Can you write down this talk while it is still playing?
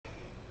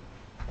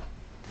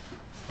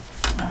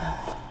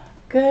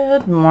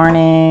Good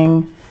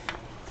morning.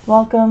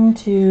 Welcome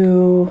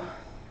to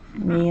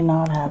me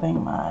not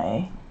having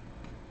my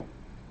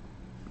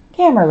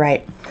camera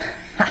right.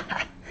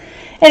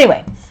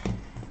 Anyway,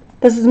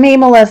 this is me,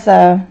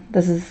 Melissa.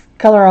 This is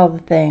Color All the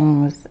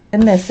Things,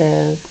 and this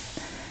is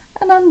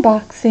an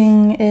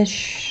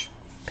unboxing-ish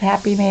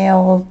Happy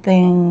Mail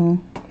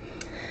thing.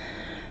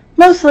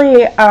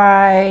 Mostly,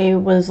 I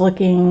was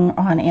looking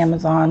on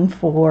Amazon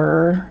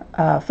for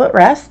a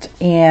footrest,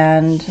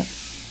 and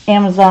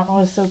Amazon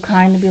was so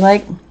kind to be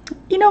like,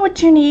 you know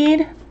what you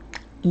need?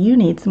 You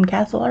need some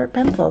Castle Art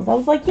pencils. I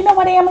was like, you know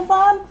what,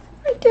 Amazon?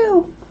 I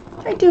do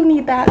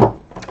need that.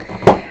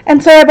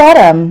 And so I bought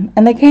them,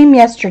 and they came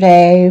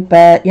yesterday,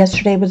 but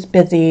yesterday was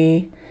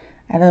busy.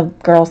 I had a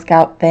Girl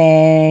Scout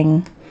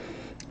thing,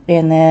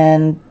 and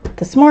then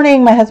this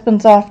morning my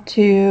husband's off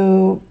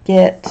to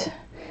get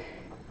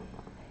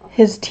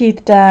his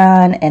teeth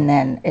done, and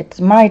then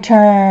it's my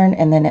turn,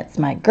 and then it's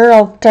my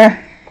girl's turn.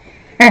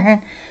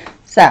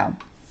 So,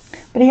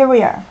 but here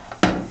we are.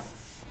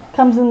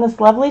 Comes in this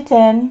lovely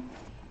tin.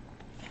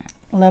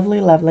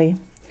 Lovely.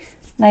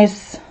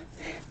 Nice.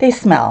 They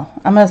smell.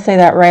 I'm going to say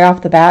that right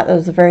off the bat. That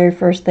was the very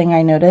first thing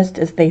I noticed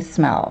is they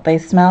smell. They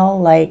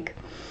smell like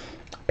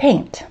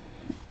paint.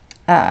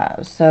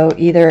 So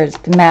either it's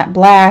the matte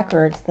black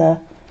or it's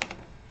the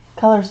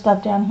color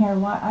stuff down here.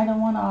 I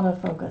don't want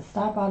autofocus.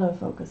 Stop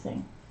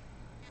autofocusing.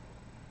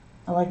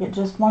 I like it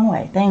just one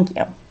way. Thank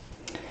you.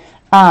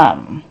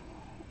 I'm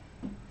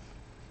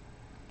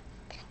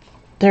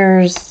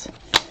going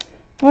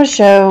to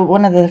show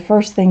one of the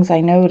first things I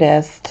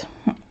noticed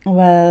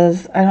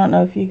was, I don't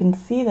know if you can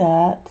see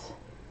that,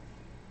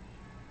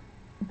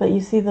 but you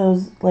see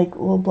those like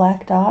little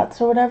black dots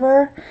or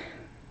whatever?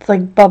 It's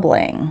like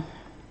bubbling.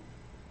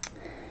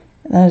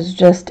 That is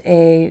just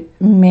a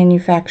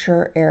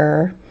manufacturer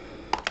error.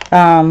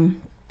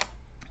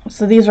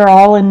 So these are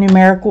all in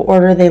numerical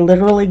order. They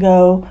literally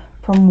go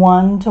from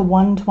 1 to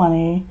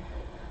 120.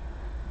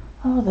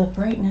 Oh, the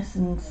brightness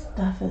and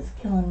stuff is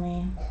killing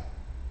me.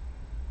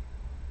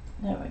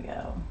 There we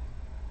go.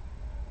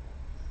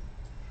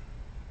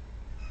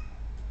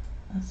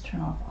 Let's turn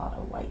off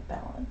auto white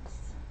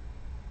balance.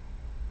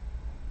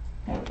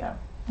 There we go.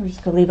 We're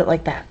just going to leave it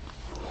like that.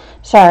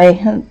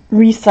 Sorry,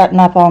 resetting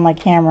up all my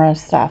camera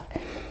stuff.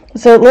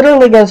 So it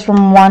literally goes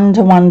from 1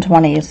 to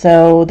 120.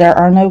 So there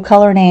are no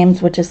color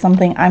names, which is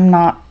something I'm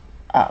not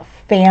a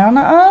fan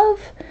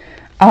of.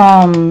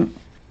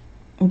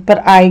 But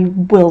I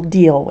will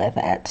deal with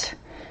it.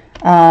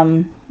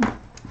 I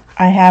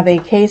have a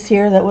case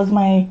here that was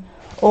my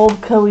old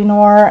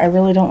Kohinoor. I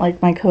really don't like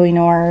my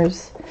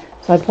Kohinoors,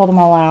 so I pulled them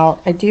all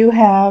out.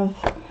 I'm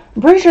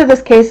pretty sure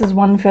this case is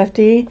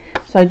 150,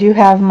 so I do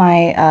have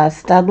my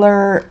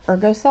Staedtler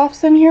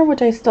Ergosofts in here,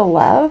 which I still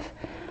love.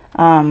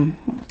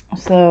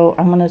 So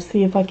I'm going to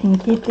see if I can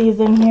keep these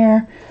in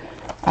here.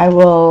 I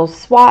will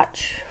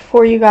swatch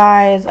for you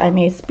guys. I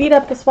may speed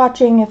up the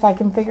swatching if I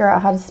can figure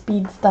out how to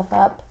speed stuff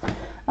up.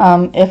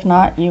 If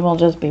not, you will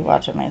just be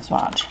watching my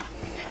swatch.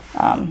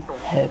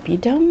 Hope you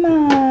don't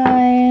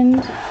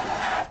mind.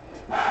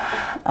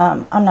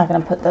 I'm not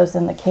going to put those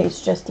in the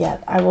case just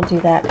yet. I will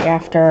do that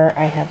after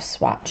I have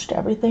swatched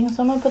everything.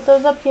 So I'm going to put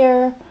those up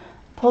here,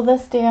 pull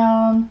this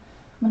down.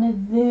 I'm going to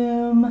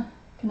zoom.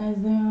 Can I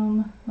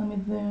zoom? Let me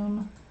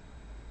zoom.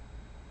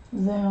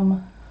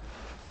 Zoom.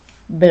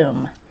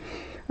 Boom.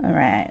 All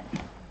right.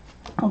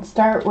 I'll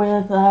start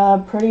with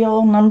pretty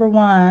old number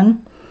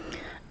 1.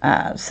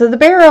 So the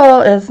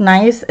barrel is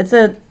nice. It's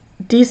a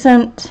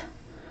decent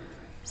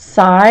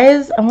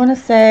size. I want to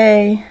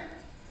say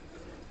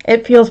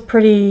it feels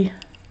pretty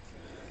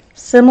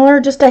similar,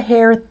 just a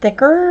hair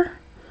thicker.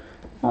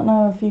 I don't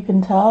know if you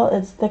can tell.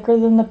 It's thicker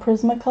than the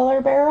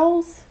Prismacolor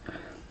barrels.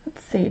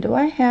 Let's see.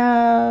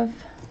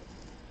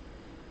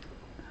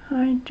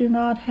 I do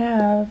not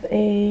have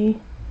a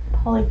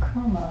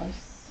Polychromos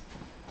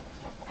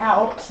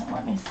out.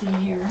 Let me see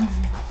here.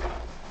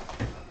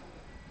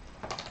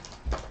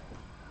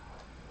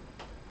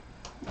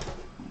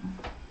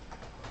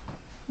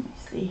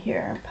 See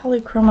here,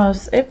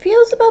 Polychromos. It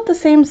feels about the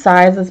same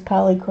size as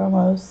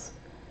Polychromos.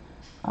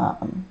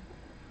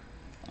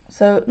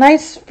 So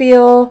nice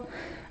feel.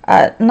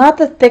 Not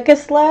the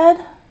thickest lead.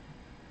 You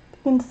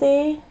can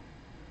see.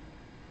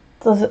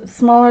 So it's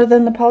smaller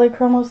than the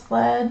Polychromos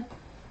lead.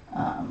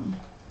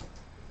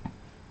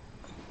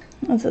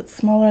 Is it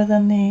smaller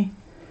than the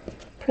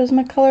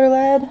Prismacolor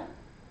lead?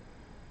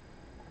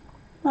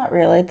 Not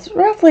really. It's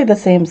roughly the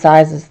same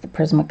size as the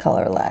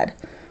Prismacolor lead,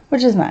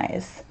 which is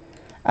nice.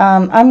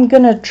 I'm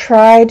going to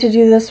try to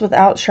do this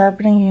without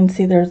sharpening. You can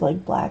see there's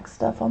like black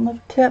stuff on the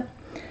tip.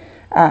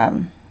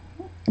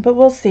 But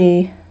we'll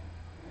see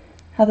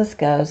how this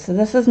goes. So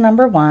this is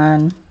number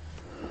 1.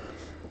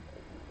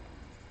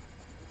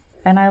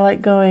 And I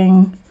like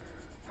going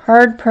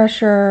hard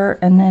pressure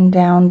and then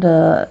down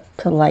to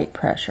light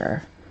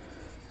pressure.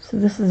 So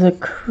this is a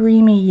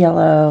creamy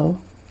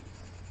yellow.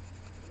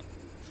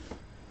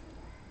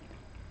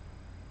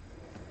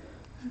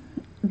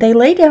 they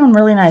lay down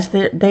really nice.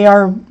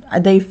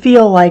 They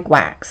feel like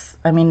wax.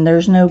 I mean,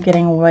 there's no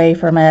getting away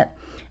from it.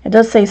 It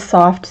does say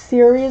soft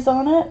series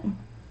on it.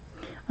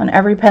 On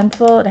every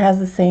pencil, it has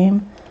the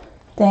same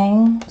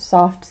thing.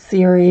 Soft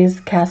series,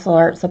 Castle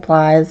Art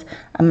Supplies,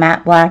 a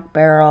matte black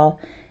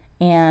barrel,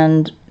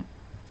 and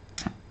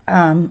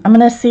I'm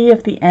gonna see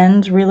if the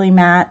ends really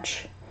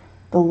match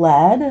the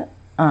lead.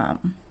 So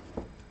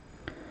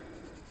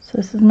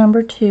this is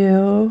number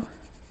 2,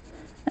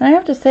 and I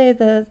have to say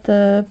that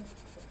the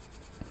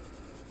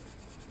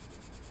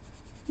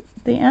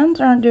ends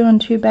aren't doing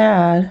too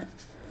bad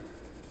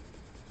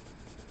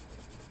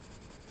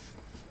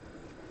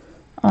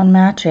on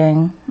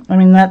matching. I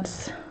mean,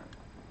 it's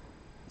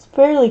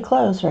fairly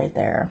close right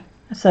there.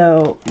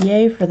 So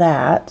yay for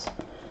that.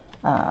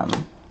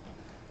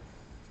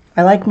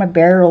 I like my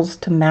barrels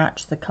to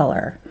match the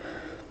color.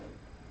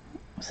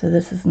 So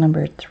this is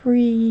number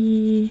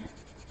 3.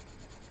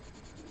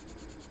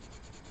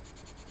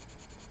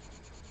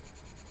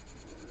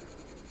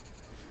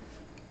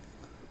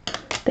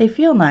 They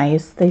feel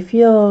nice. They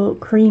feel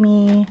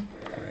creamy.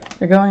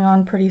 They're going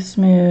on pretty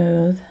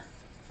smooth.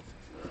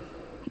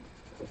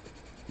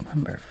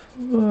 Number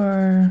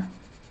 4.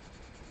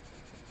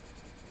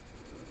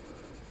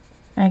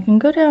 I can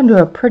go down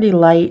to a pretty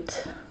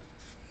light.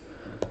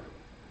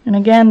 And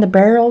again, the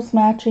barrel's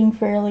matching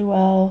fairly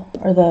well,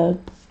 or the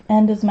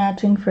end is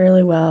matching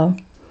fairly well.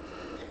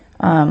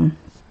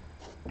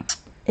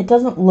 It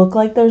doesn't look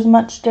like there's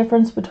much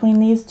difference between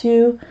these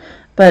two,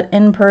 but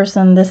in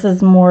person, this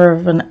is more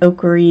of an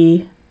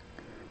ochre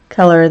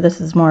color. This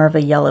is more of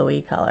a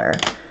yellowy color.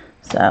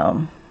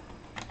 So,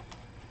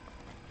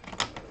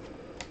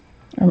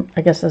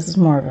 I guess this is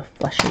more of a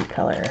fleshy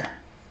color.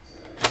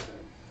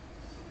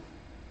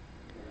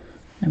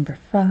 Number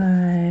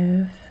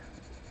 5.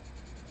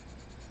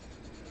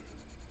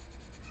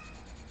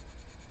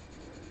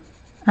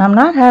 I'm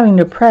not having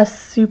to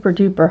press super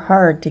duper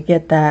hard to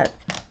get that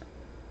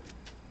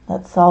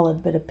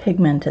solid bit of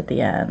pigment at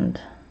the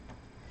end.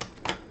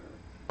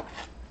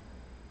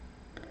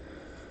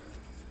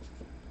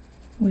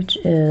 Which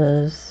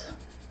is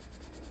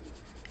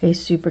a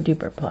super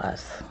duper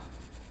plus.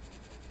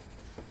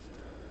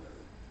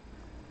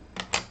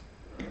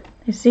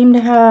 They seem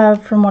to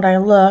have, from what I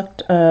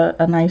looked,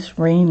 a nice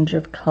range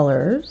of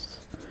colors.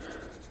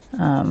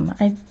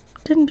 I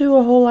didn't do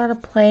a whole lot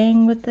of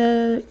playing with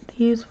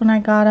these when I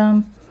got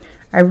them.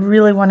 I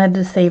really wanted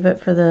to save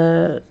it for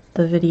the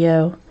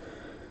video,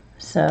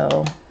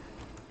 so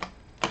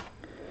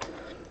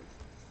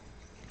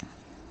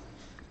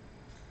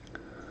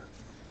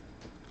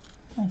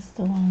I'm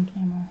still on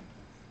camera.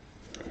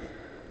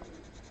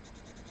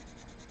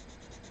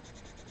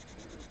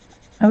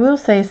 I will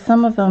say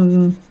some of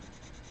them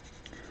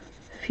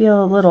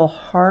feel a little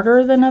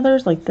harder than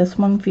others. Like this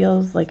one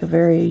feels like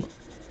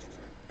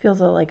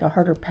like a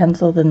harder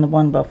pencil than the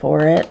one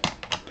before it.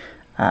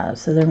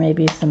 So there may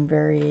be some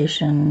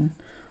variation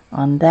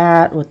on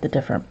that with the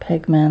different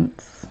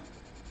pigments.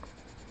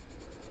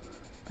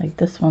 Like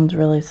this one's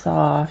really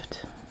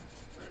soft,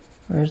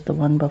 whereas the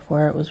one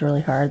before it was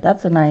really hard.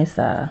 That's a nice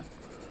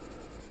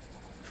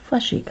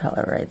fleshy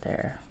color right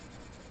there.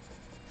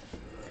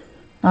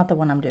 Not the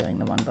one I'm doing,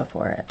 the one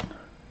before it.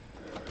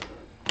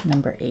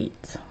 Number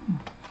 8.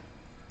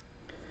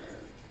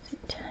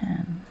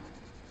 10.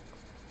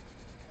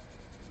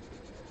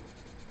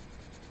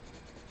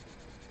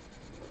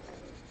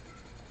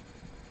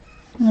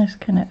 Nice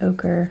kind of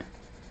ochre.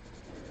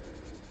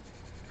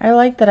 I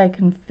like that I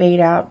can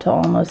fade out to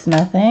almost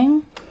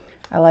nothing.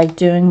 I like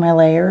doing my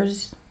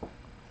layers. I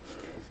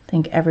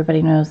think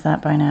everybody knows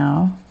that by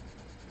now.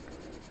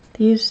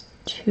 These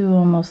two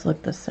almost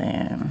look the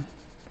same.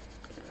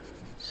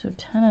 So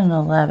 10 and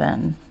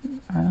 11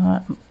 are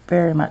not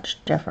very much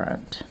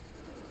different.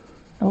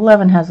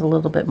 11 has a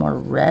little bit more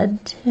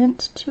red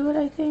tint to it,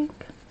 I think.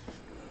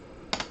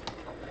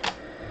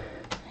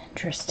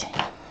 Interesting.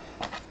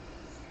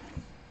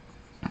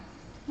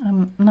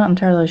 I'm not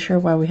entirely sure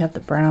why we have the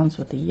browns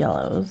with the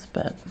yellows,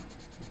 but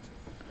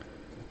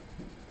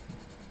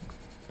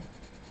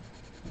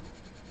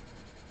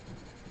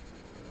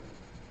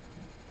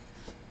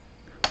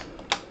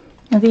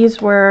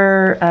these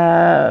were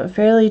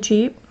fairly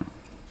cheap.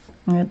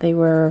 They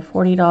were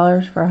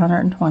 $40 for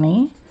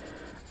 120.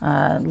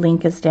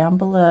 Link is down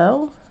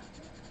below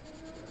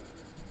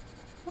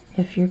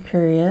if you're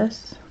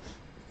curious.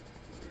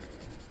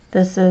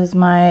 This is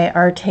my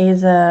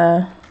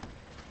Arteza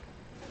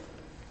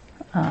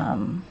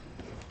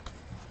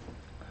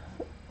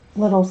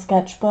little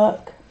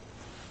sketchbook.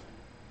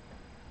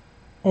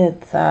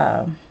 It's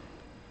 5.5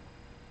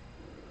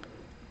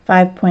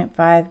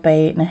 by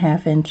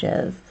 8.5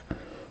 inches.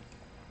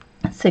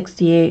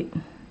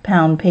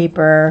 68-pound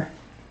paper.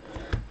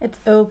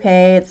 It's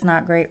okay. It's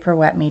not great for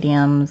wet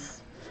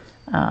mediums.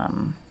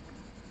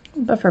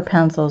 But for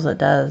pencils it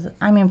does.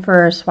 I mean,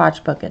 for a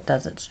swatch book it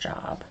does its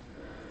job.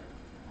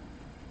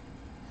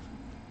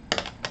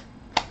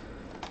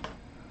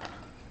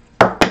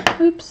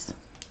 Oops.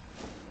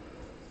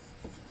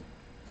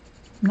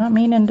 I'm not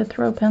meaning to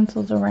throw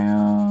pencils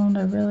around.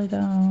 I really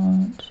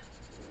don't.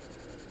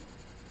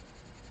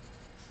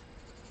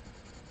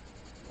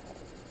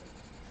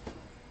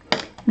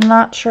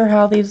 Not sure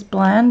how these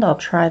blend. I'll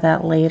try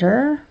that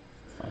later.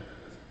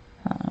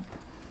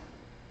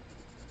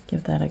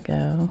 Give that a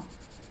go.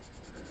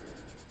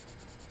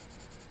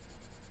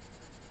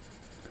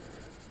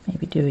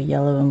 Maybe do a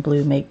yellow and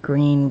blue make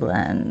green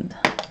blend.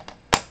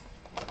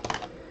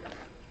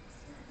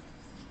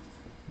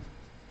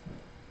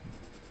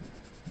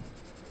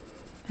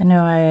 I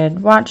know I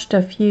had watched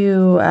a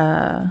few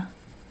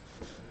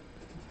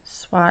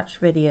swatch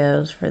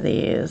videos for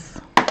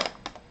these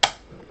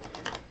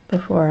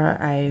before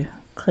I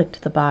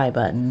clicked the buy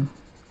button.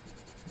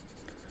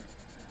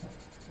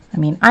 I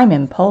mean, I'm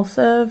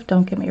impulsive,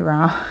 don't get me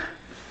wrong,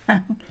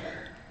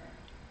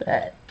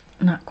 but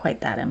not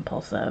quite that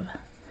impulsive.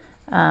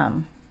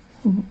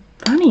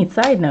 Funny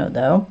side note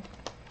though,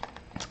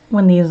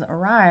 when these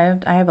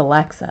arrived, I have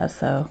Alexa,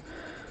 so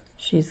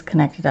she's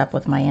connected up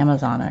with my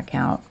Amazon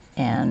account,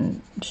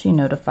 and she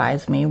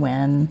notifies me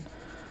when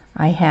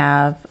I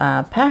have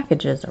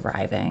packages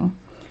arriving.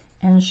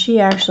 And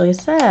she actually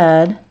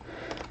said,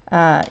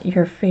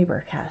 your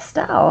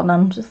Faber-Castell, and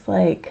I'm just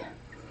like,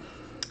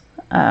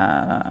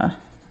 I'm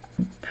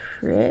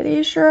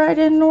pretty sure I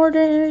didn't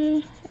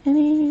order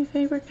any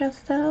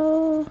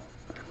Faber-Castell.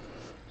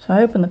 So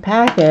I opened the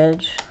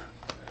package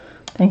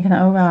thinking,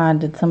 oh God,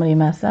 did somebody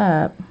mess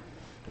up?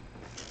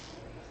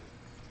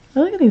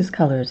 But look at these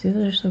colors. These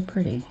are so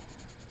pretty.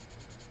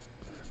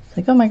 It's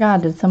like, oh my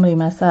God, did somebody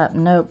mess up?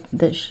 Nope,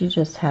 that she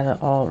just had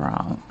it all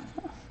wrong.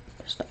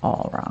 Just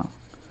all wrong.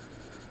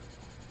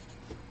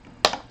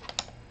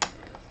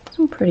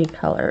 Some pretty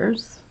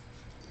colors.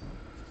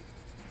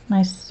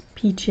 Nice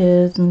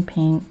peaches and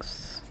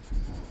pinks.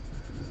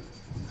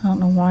 I don't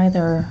know why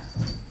they're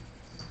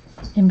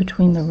in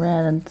between the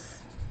reds.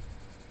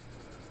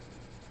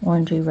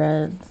 Orangey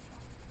reds.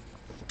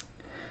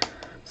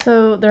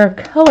 So their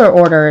color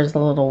order is a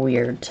little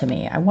weird to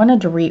me. I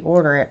wanted to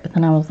reorder it, but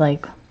then I was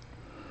like,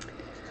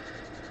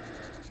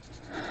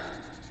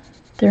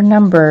 they're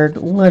numbered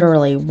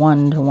literally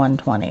 1 to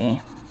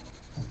 120.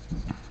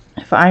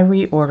 If I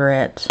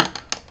reorder it,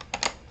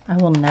 I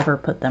will never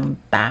put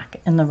them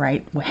back in the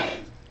right way.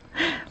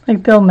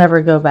 Like, they'll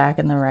never go back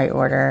in the right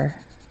order.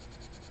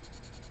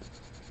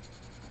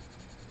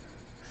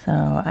 So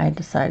I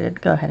decided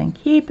to go ahead and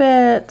keep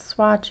it,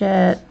 swatch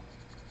it,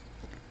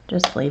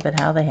 just leave it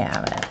how they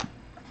have it.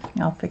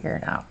 I'll figure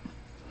it out.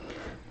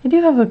 I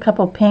do have a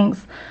couple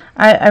pinks.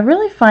 I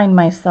really find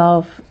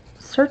myself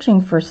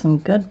searching for some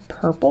good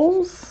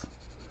purples,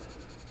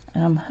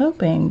 and I'm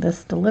hoping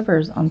this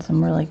delivers on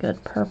some really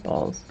good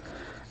purples.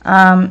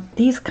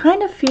 These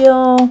kind of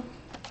feel,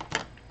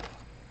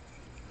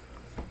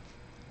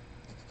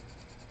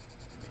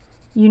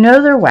 you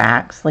know, they're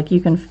wax, like you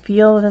can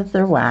feel that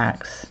they're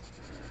wax.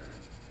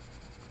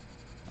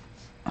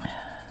 I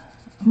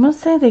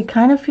must say they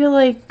kind of feel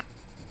like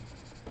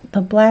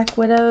the Black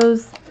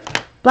Widows.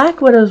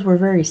 Black Widows were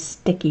very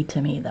sticky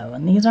to me though,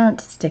 and these aren't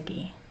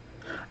sticky.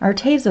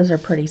 Artezas are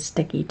pretty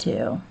sticky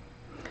too.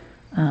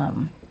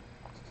 But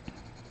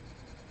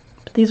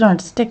these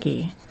aren't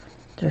sticky.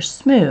 They're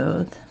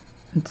smooth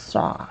and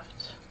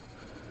soft.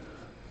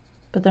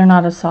 But they're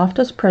not as soft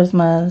as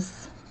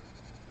Prismas.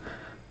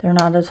 They're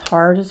not as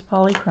hard as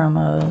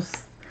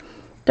Polychromos.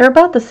 They're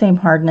about the same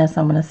hardness,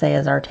 I'm going to say,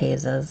 as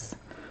Artezas.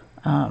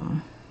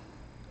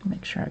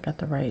 Make sure I got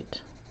the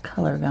right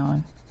color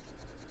going.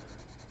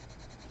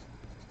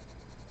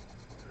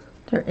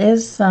 There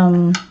is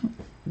some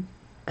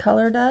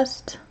color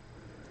dust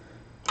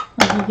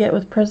like you get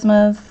with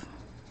Prismas.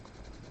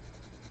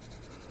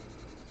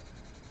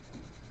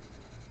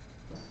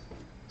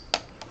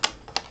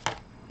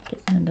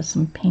 Getting into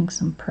some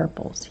pinks and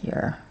purples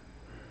here.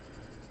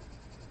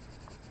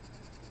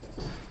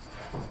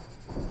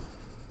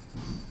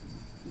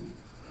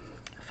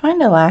 I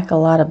find I lack a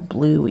lot of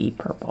bluey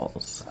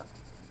purples.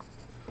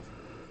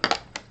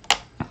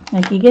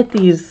 Like you get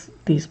these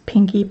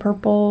pinky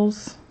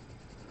purples.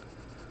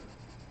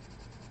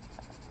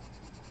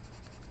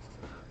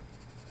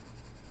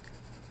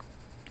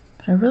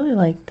 But I really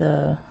like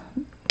the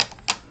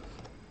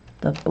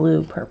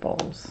blue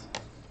purples.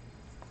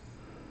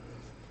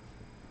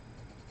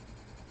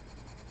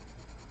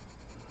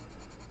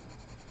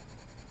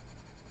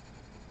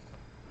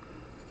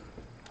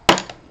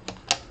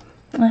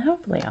 And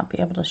hopefully I'll be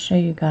able to show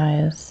you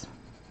guys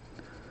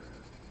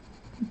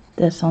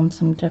this on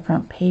some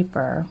different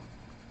paper.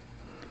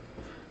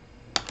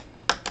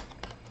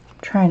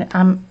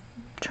 I'm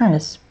trying to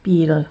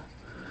speed a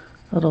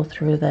little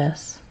through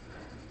this.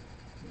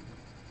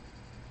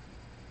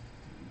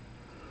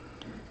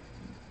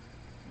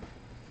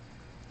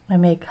 I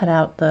may cut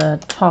out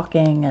the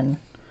talking and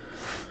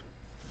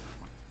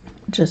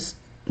just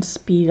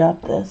speed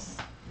up this.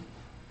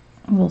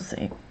 We'll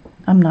see.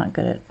 I'm not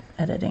good at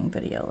editing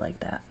video like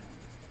that.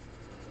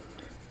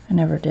 I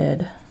never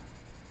did.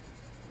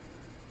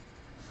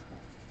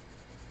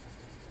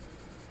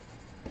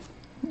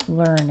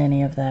 Learn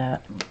any of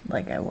that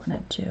like I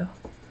wanted to.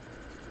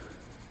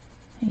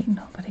 Ain't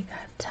nobody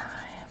got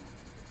time.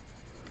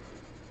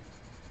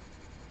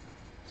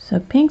 So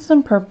pinks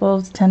and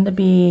purples tend to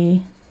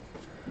be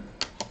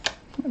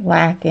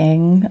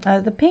lacking.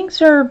 The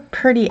pinks are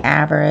pretty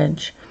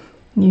average.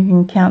 You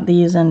can count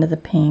these into the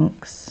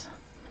pinks.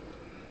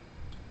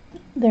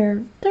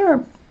 They're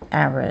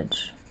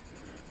average.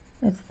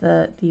 It's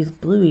these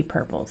bluey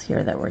purples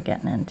here that we're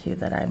getting into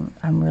that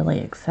I'm really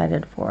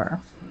excited for.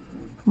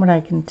 From what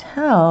I can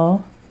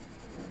tell,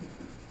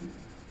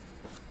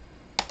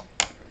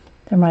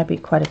 there might be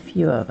quite a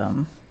few of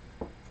them.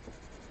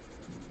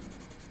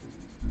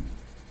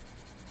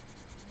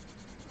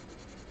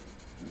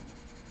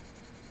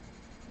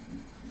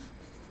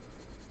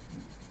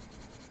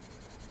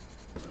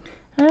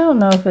 I don't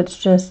know if it's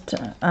just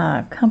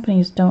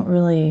companies don't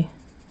really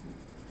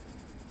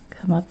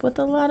come up with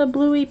a lot of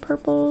bluey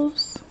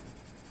purples.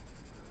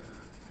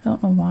 I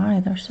don't know why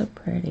they're so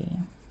pretty.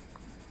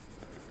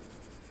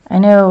 I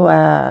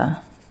know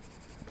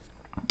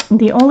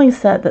the only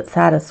set that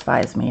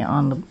satisfies me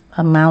on the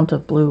amount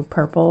of blue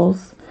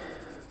purples,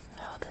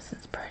 oh, this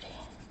is pretty,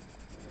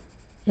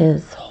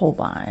 is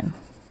Holbein.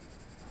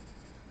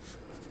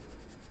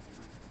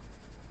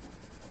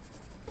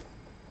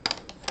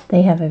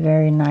 They have a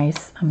very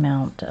nice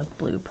amount of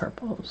blue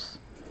purples.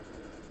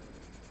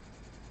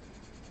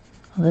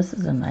 Well, this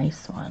is a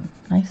nice one,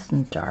 nice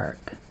and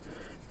dark.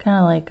 Kind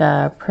of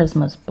like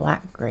Prisma's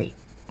Black Grape,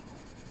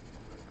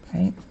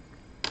 right?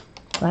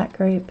 Black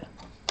Grape.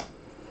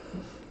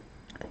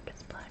 I think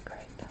it's Black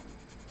Grape.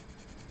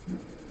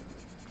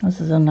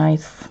 This is a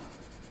nice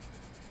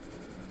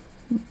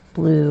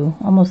blue,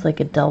 almost like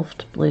a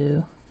Delft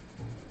blue.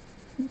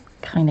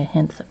 Kind of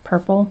hints at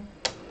purple.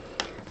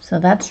 So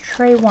that's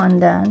tray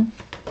 1 done.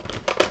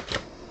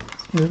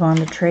 Let's move on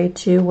to tray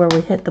 2 where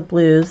we hit the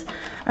blues.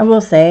 I will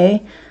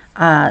say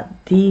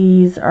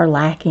these are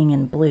lacking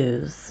in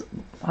blues,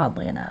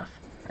 oddly enough.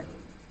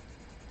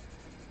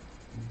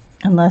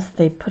 Unless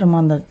they put them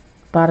on the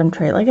bottom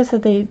tray. Like I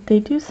said, they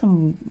do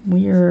some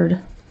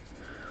weird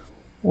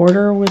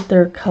order with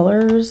their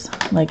colors.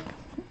 Like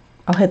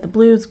I'll hit the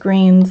blues,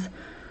 greens,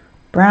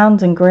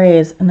 browns, and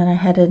grays, and then I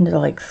head into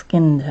like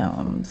skin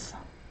tones.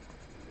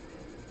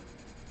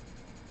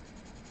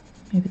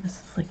 Maybe this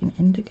is like an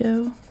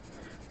indigo.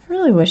 I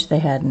really wish they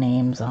had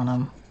names on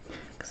them,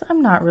 because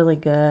I'm not really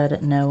good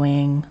at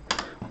knowing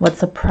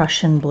what's a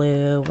Prussian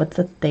blue, what's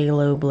a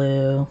phthalo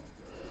blue,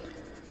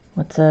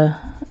 what's a,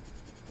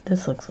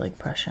 this looks like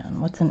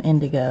Prussian, what's an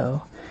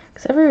indigo?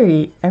 Because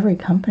every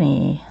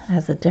company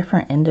has a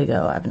different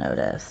indigo, I've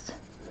noticed.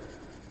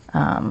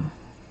 And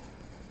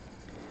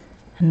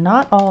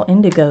not all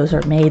indigos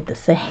are made the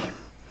same.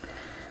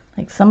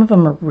 Like some of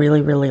them are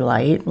really, really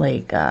light,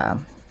 like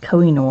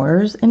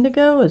Koh-i-Noor's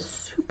indigo is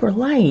super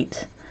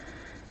light.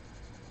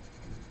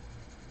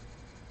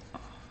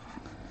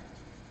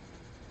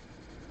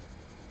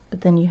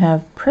 But then you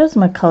have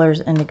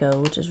Prismacolor's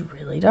indigo, which is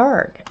really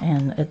dark,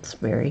 and it's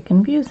very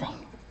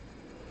confusing.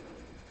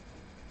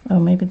 Oh,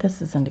 maybe this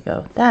is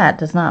indigo. That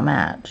does not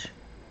match.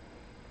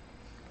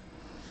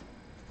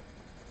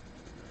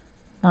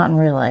 Not in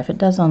real life. It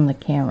does on the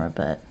camera,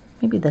 but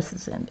maybe this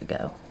is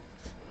indigo.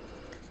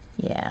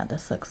 Yeah,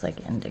 this looks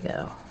like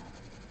indigo.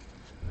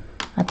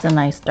 That's a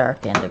nice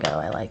dark indigo.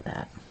 I like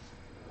that.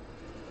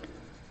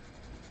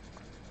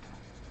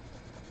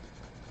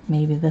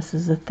 Maybe this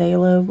is a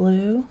phthalo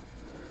blue.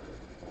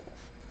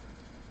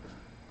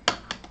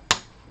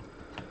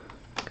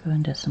 Go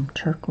into some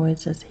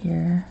turquoises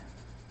here.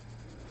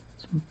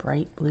 Some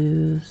bright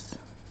blues.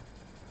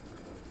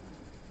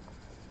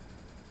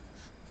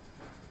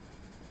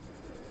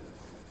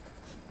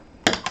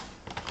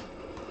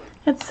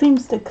 It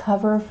seems to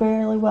cover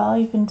fairly well.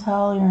 You can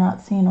tell you're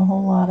not seeing a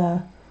whole lot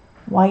of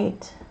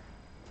white,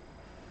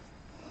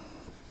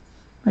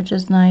 which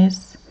is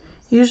nice.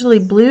 Usually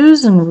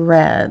blues and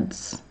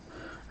reds,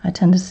 I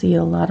tend to see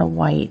a lot of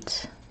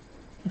white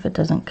if it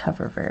doesn't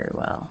cover very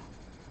well.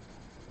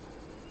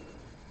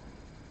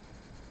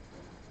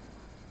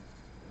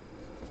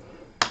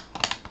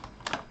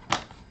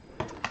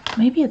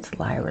 Maybe it's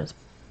Lyra's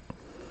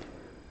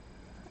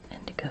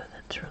indigo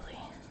that's really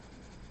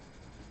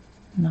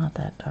not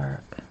that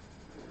dark.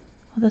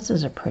 Well, this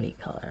is a pretty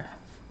color.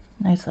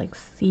 Nice like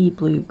sea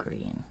blue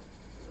green.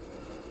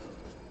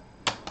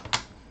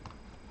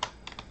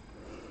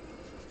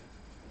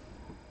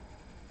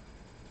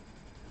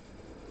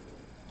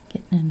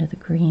 Getting into the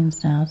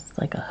greens now. It's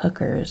like a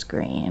hooker's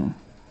green.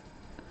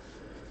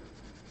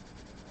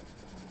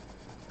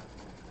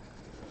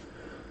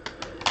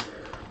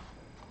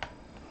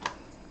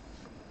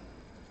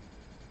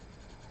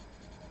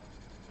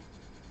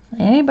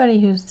 Anybody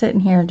who's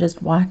sitting here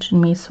just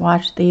watching me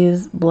swatch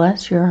these,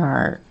 bless your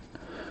heart.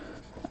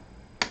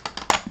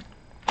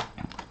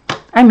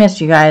 I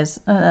missed you guys.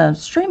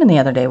 Streaming the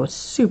other day was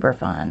super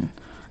fun.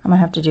 I'm gonna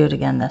have to do it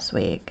again this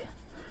week.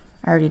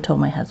 I already told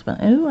my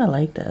husband, ooh, I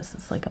like this.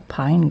 It's like a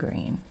pine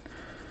green.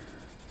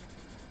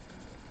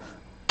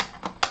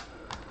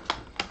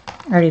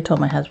 I already told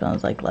my husband, I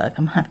was like, look,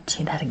 I'm gonna have to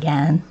do that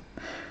again.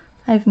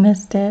 I've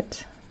missed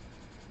it.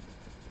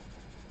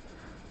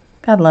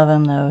 God love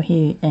him though,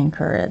 he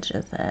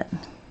encourages it.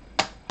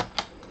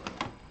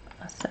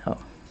 So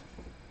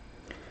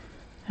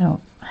I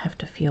don't have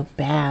to feel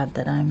bad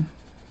that I'm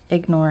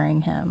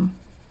ignoring him.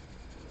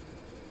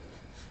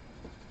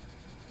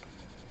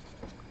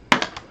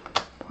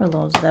 Poor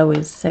little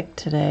Zoe's sick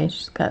today.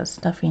 She's got a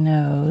stuffy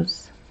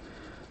nose.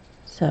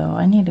 So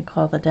I need to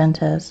call the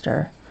dentist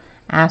or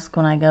ask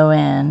when I go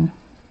in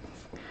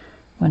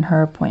when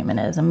her appointment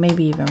is, and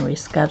maybe even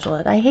reschedule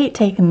it. I hate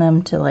taking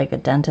them to like a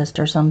dentist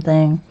or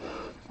something,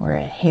 or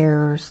a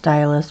hair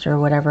stylist or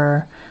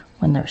whatever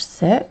when they're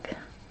sick,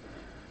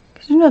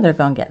 because you know they're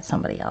going to get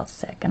somebody else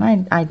sick,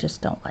 and I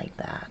just don't like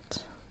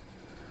that.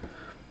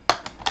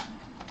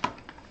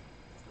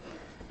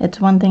 It's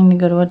one thing to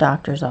go to a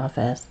doctor's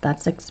office.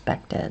 That's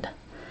expected.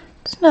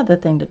 It's another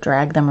thing to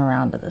drag them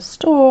around to the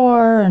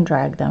store and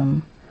drag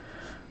them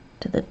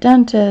to the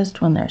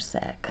dentist when they're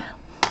sick.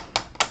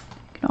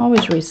 You can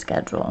always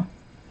reschedule.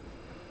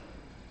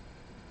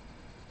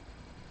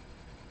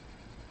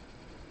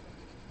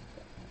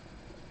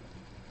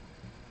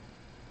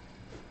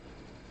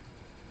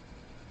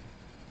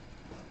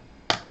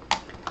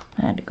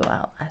 I had to go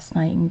out last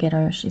night and get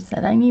her. She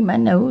said, I need my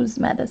nose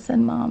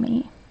medicine,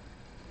 Mommy.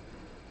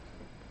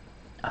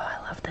 Oh,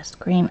 I love this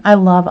green. I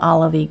love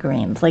olivey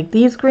greens. Like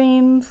these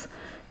greens,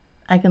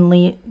 I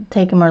can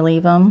take them or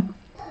leave them.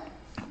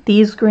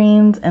 These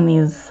greens and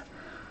these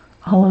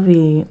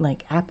olivey,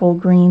 like apple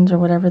greens or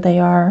whatever they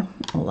are,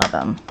 I love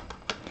them.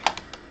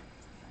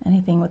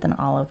 Anything with an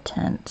olive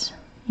tint.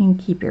 You can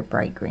keep your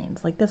bright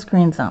greens. Like this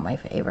green's not my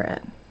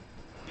favorite.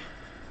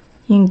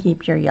 You can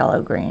keep your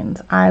yellow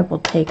greens. I will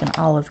take an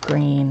olive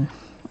green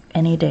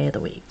any day of the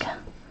week.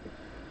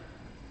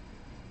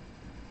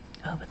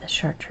 Oh, but the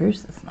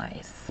chartreuse is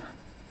nice.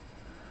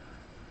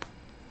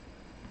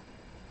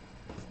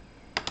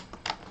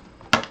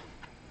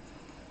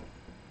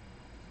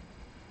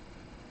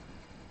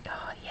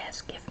 Oh,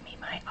 yes, give me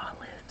my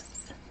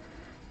olives.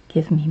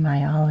 Give me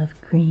my olive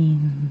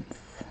greens.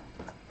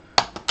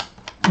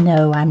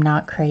 No, I'm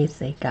not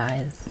crazy,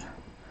 guys.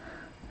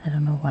 I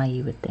don't know why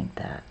you would think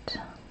that.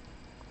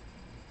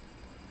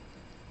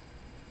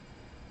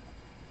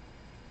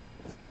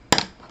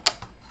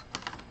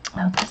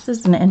 Oh, this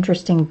is an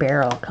interesting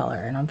barrel color,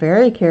 and I'm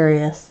very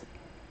curious.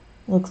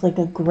 It looks like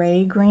a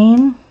gray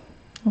green.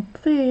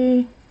 Let's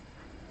see.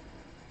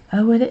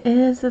 Oh, it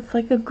is. It's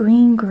like a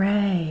green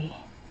gray.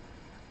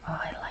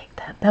 Oh, I like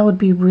that. That would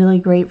be really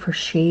great for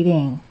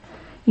shading.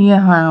 You know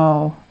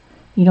how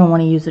you don't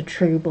want to use a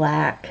true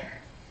black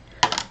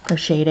for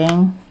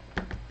shading?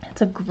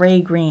 It's a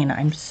gray green.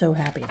 I'm so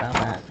happy about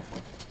that.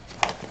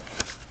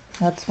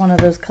 That's one of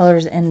those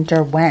colors in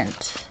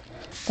Derwent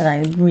that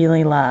I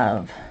really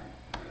love.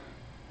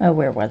 Oh,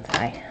 where was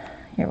I?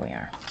 Here we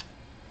are.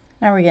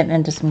 Now we're getting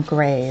into some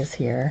grays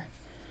here.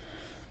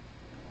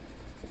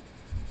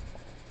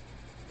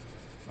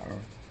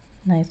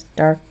 Nice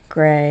dark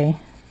gray.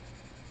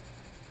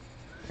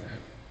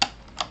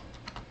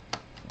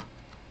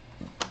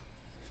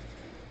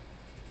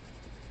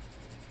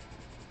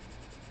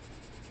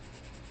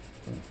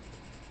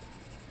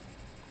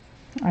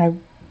 I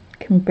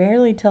can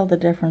barely tell the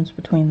difference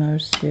between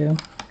those two.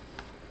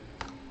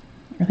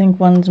 I think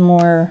one's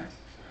more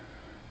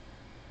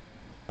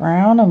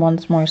brown and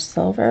one's more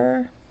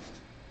silver.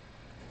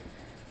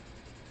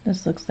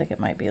 This looks like it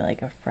might be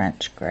like a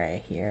French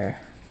gray here.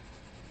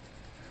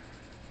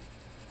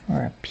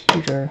 Or a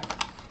pewter.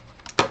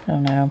 I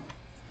don't know.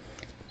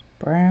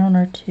 Brown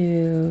or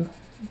two.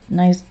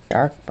 Nice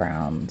dark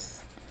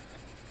browns.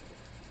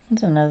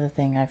 That's another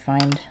thing I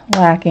find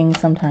lacking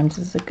sometimes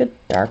is a good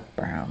dark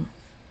brown.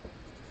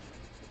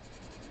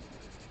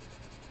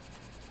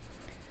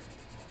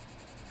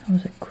 That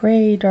was a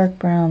gray dark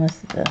brown.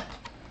 This is a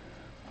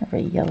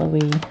very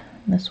yellowy.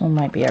 This one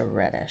might be a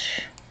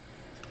reddish.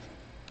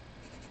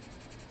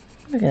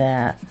 Look at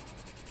that.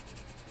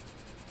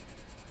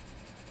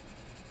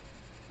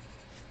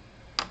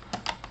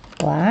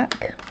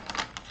 Black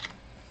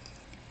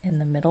in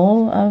the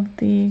middle of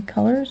the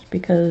colors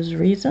because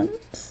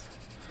reasons.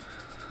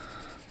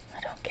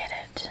 I don't get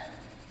it.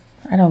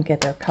 I don't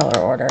get their color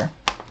order.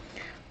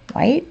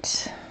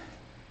 White,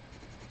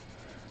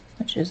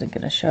 which isn't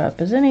going to show up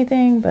as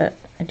anything, but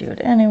I do it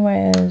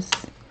anyways.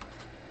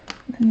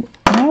 And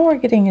now we're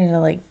getting into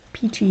like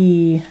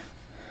peachy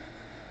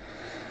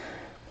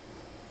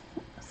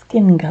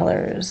skin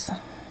colors.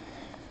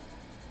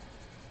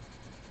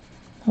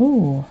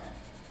 Oh,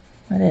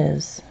 that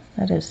is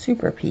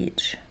super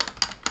peach.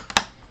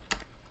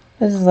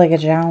 This is like a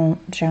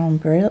Jaune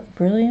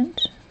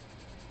Brilliant.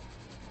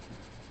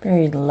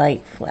 Very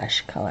light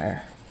flesh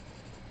color.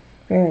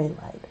 Very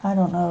light. I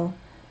don't know.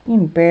 You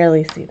can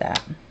barely see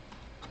that.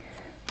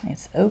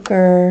 Nice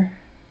ochre.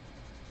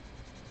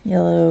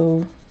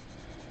 Yellow.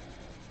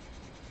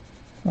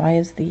 Why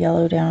is the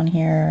yellow down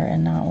here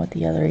and not with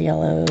the other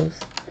yellows?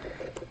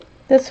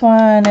 This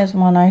one is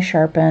one I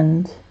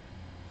sharpened.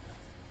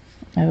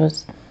 I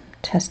was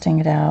testing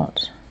it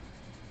out.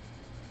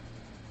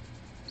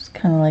 It's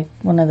kind of like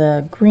one of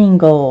the green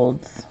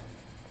golds.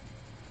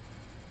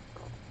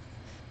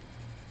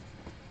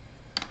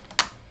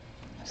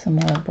 Some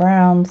more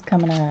browns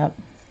coming up.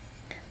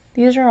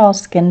 These are all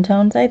skin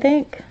tones, I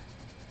think.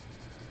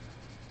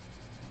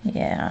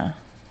 Yeah.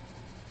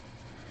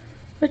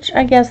 which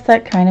I guess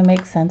that kind of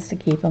makes sense to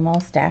keep them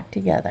all stacked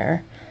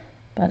together.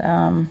 But,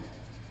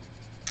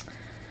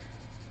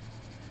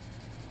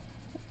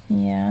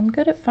 yeah, I'm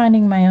good at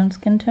finding my own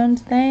skin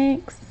tones,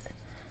 thanks.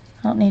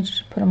 I don't need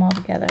to put them all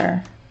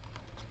together.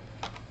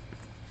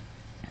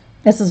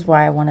 This is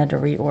why I wanted to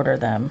reorder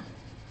them.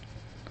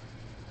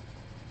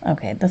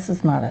 Okay, this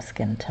is not a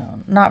skin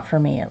tone. Not for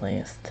me, at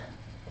least.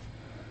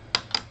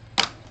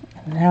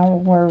 And now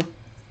we're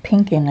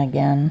pinking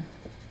again.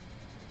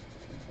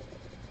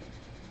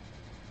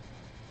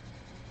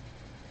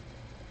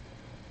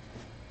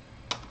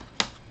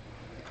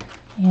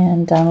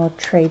 And done with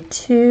tray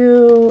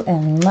 2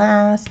 and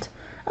last.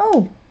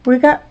 Oh, we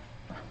got,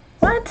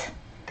 what?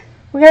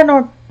 We got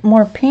no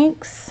more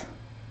pinks.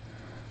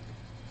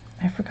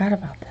 I forgot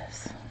about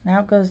this. Now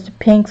it goes to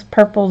pinks,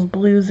 purples,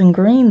 blues, and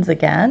greens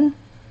again.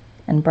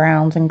 And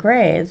browns and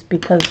grays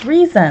because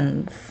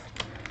reasons.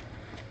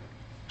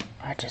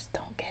 I just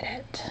don't get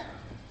it.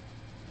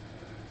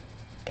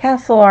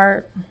 Castle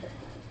Art.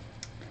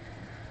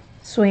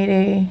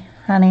 Sweetie,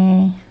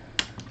 honey,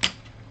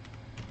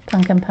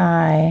 pumpkin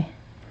pie.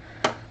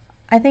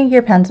 I think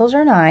your pencils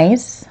are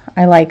nice.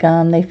 I like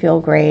them. They feel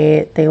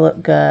great. They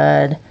look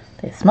good.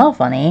 They smell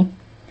funny.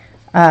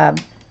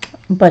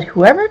 But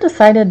whoever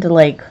decided to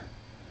like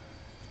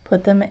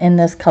put them in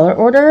this color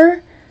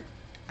order,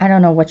 I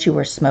don't know what you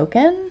were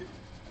smoking.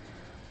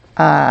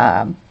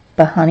 But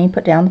honey,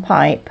 put down the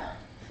pipe.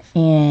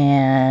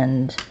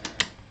 And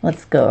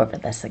let's go over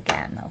this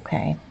again,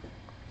 okay?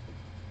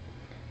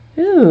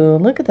 Ooh,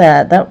 look at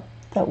that.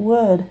 That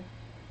wood.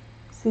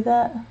 See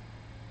that?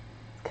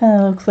 Kind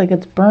of looks like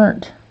it's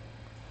burnt.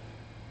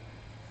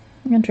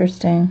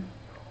 Interesting.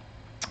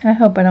 I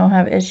hope I don't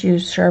have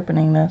issues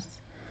sharpening this.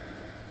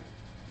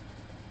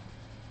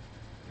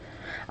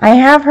 I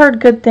have heard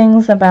good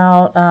things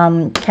about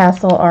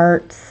Castle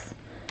Art's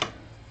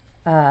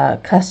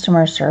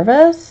customer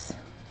service.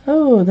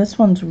 Oh, this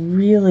one's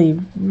really,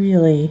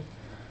 really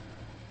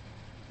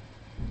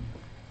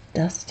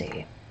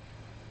dusty.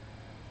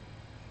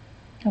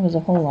 That was a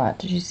whole lot.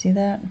 Did you see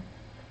that?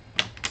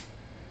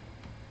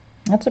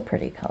 That's a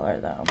pretty color,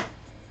 though.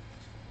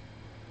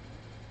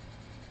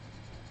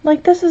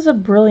 Like, this is a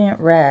brilliant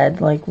red.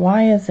 Like,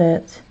 why isn't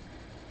it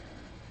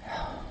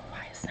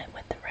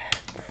with the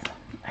reds?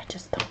 I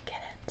just don't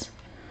get it.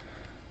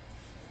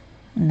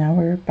 Now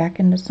we're back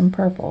into some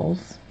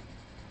purples.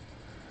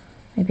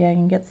 Maybe I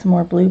can get some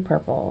more blue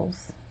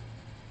purples.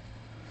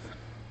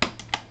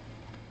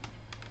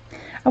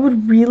 I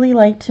would really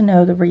like to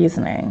know the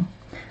reasoning.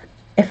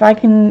 If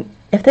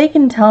they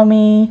can tell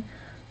me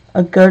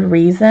a good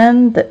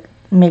reason that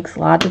makes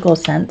logical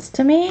sense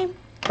to me,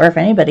 or if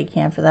anybody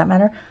can for that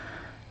matter,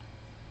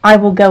 I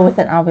will go with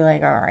it and I'll be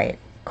like, all right,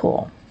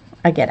 cool.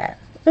 I get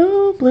it.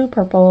 Ooh, blue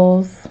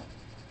purples.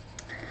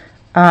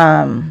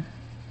 I'll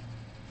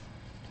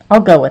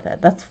go with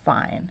it. That's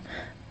fine.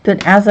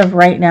 But as of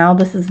right now,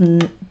 this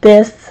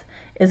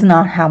is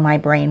not how my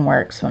brain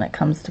works when it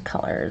comes to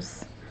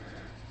colors.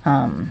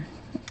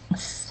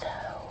 So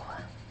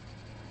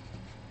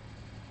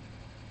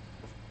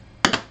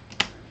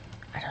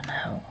I don't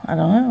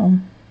know.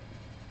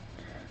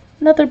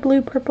 Another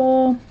blue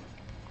purple.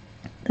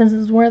 This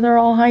is where they're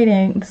all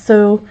hiding.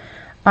 So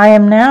I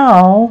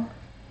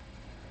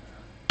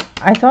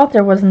thought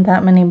there wasn't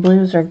that many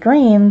blues or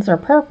greens or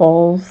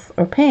purples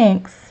or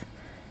pinks.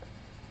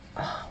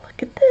 Oh,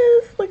 look at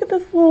this. Look at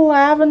this little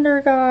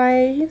lavender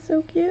guy. He's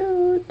so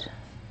cute.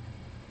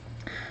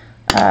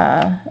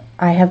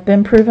 I have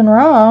been proven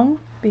wrong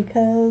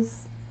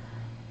because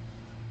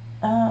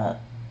stop.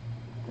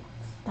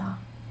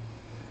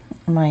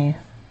 My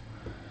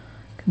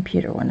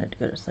computer wanted to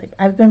go to sleep.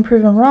 I've been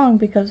proven wrong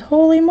because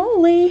holy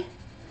moly,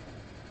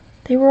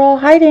 they were all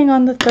hiding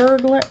on the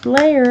third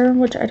layer,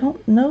 which I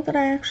don't know that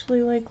I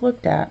actually like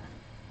looked at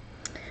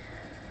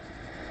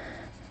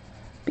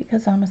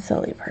because I'm a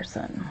silly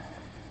person.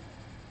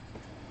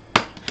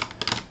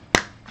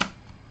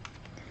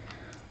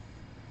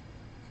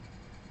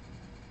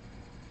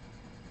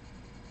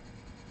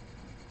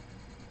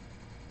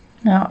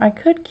 Now I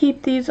could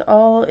keep these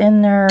all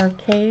in their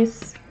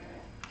case,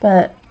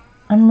 but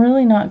I'm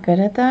really not good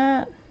at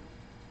that.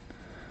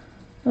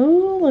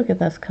 Ooh, look at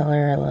this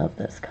color. I love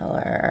this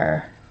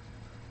color.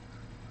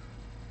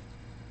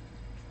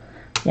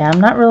 Yeah,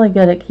 I'm not really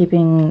good at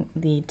keeping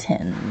the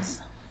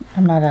tins.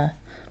 I'm not a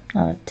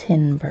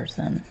tin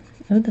person.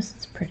 Oh, this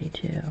is pretty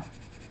too.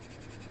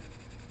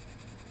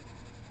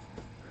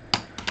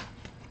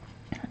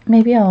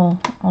 Maybe I'll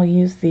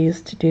use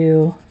these to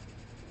do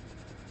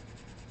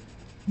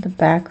the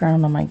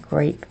background on my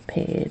grape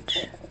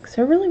page. Because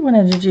I really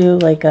wanted to do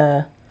like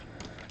a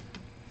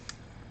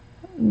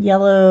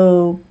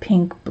yellow,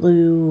 pink,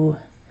 blue,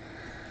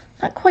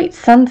 not quite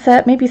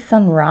sunset, maybe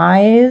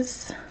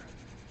sunrise.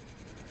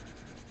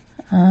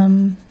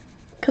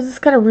 Because it's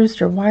got a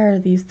rooster. Why are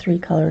these three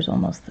colors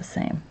almost the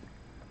same?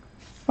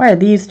 Why are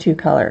these two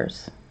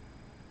colors?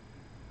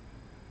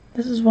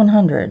 This is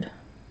 100. Did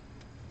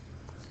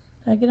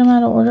I get them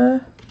out of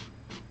order?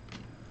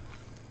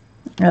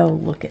 Oh,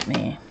 look at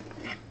me.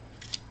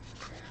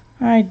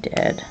 I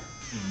did.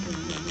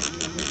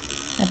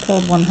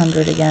 told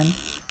 100 again.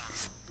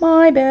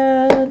 My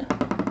bad.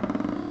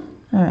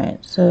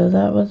 Alright, so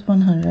that was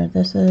 100.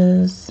 This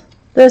is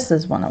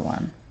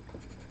 101.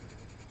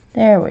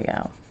 There we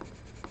go.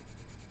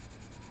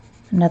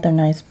 Another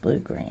nice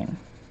blue-green.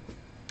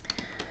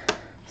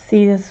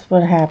 See, this is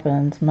what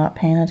happens. I'm not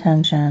paying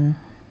attention.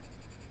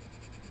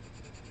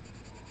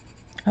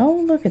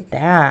 Oh, look at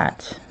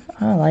that.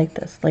 I like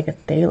this. Like a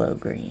phthalo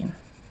green.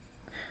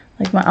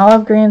 Like my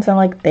olive greens, I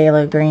like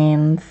phthalo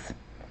greens.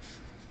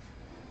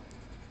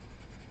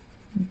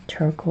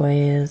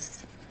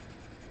 Turquoise.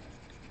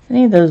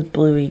 Any of those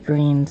bluey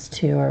greens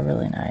too are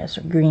really nice.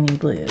 Or greeny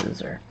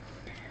blues, or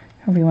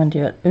however you want to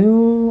do it.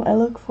 Ooh, I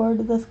look forward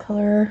to this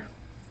color.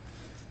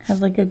 Has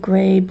like a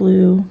gray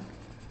blue.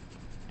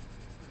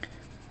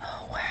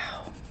 Oh,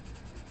 wow.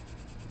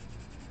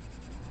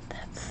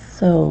 That's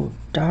so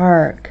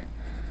dark.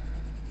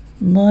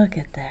 Look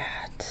at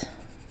that.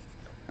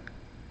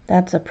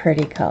 That's a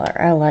pretty color.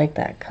 I like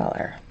that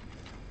color.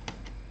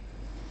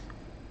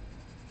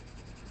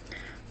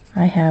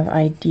 I have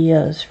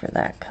ideas for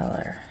that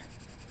color.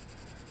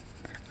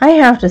 I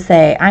have to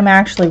say, I'm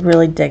actually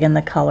really digging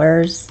the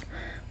colors.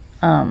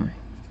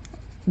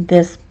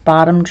 This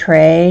bottom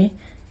tray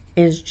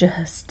is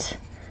just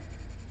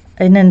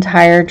an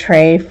entire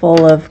tray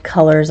full of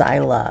colors I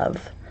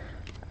love.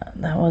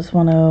 That was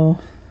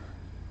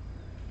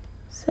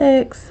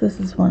 106. This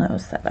is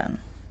 107.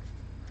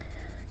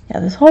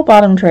 Yeah, this whole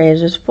bottom tray is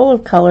just full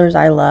of colors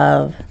I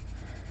love.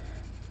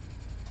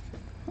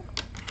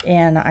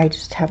 And I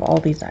just have all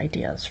these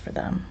ideas for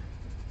them.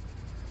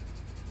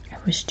 I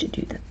wish to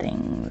do the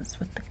things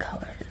with the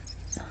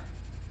colors.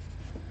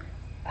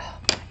 Oh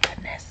my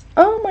goodness.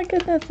 Oh my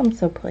goodness, I'm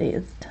so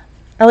pleased.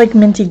 I like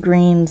minty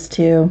greens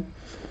too.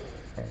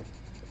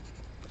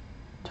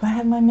 Do I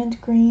have my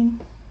mint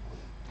green?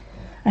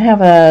 I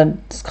have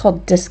it's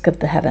called Disc of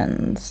the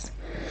Heavens.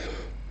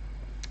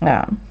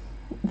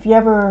 If you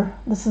ever,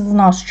 this is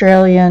an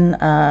Australian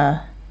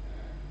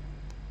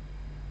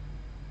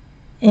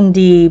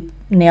indie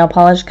nail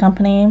polish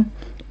company,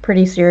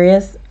 pretty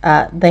serious.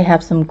 They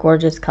have some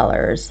gorgeous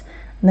colors,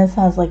 and this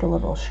has like a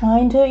little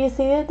shine to it. You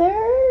see it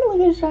there?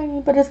 Look at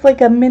shiny, but it's like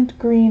a mint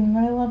green, and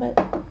I love it.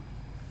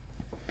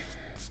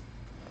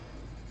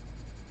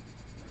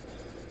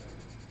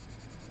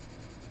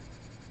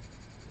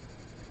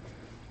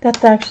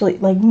 That's actually,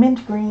 like,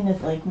 mint green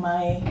is like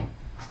my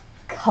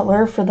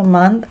color for the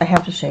month. I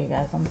have to show you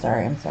guys. I'm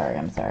sorry.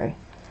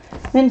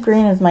 Mint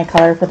green is my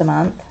color for the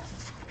month.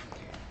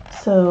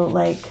 So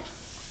like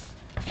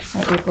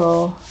my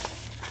April,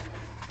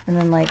 and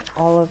then like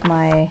all of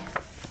my,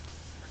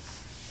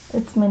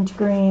 it's mint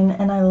green,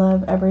 and I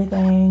love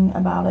everything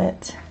about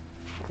it.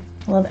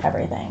 I love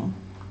everything.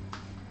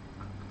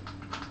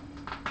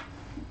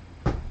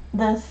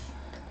 This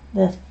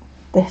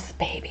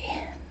baby,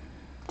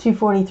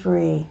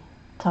 243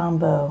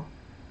 Tombow,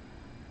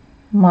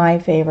 my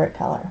favorite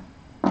color.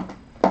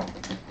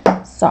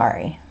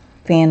 Sorry,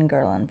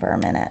 fangirling for a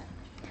minute.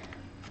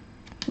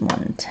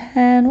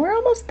 110, we're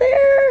almost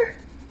there.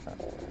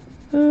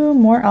 Ooh,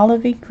 more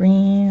olivey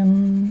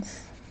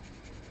greens.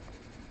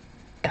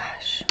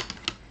 Gosh,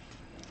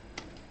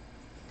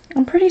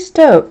 I'm pretty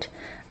stoked.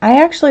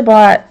 I actually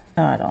bought,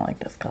 oh, I don't like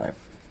this color.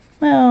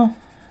 Well,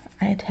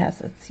 it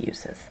has its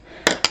uses.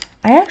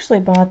 I actually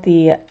bought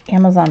the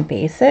Amazon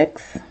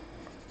Basics.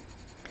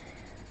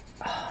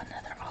 Oh,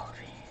 another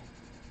olivey.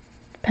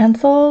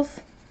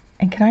 Pencils.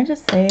 And can I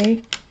just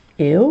say,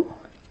 ew?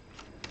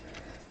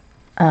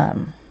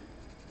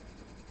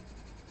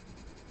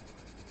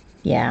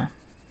 Yeah,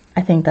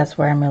 I think that's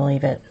where I'm going to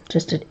leave it.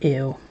 Just an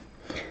ew.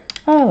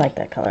 Oh, I like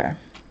that color.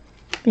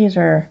 These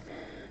are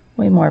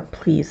way more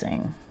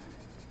pleasing.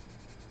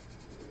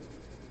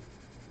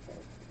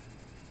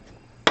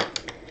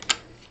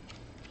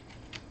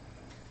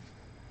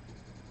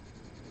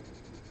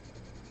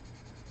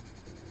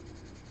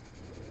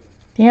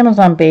 The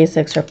Amazon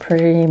Basics are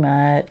pretty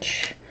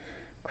much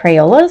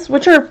Crayolas,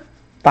 which are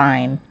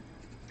fine.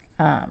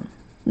 Not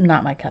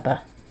my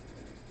cuppa.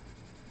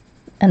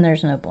 And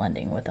there's no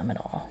blending with them at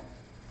all.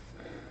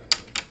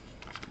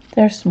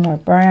 There's some more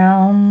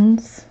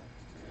browns.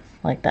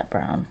 I like that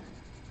brown.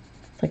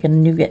 It's like a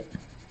nougat.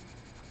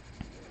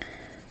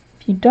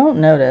 If you don't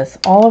notice,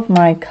 all of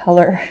my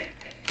color,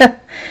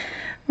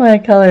 my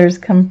colors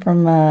come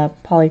from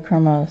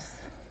Polychromos.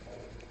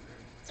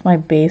 It's my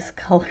base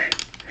color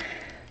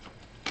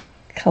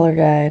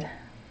guide.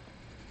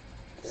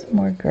 Some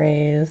more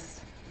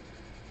grays.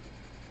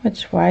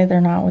 Why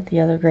they're not with the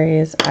other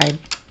grays, I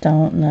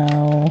don't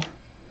know.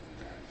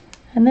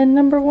 And then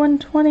number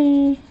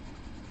 120.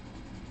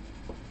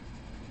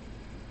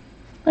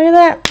 Look at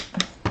that.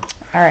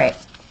 All right,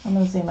 I'm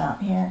gonna zoom out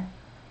here.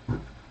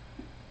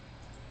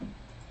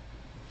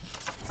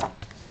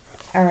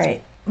 All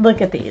right, look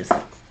at these.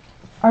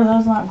 Are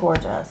those not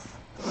gorgeous?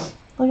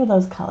 Look at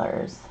those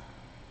colors.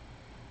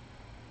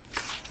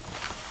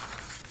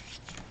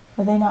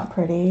 Are they not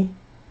pretty?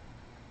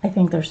 I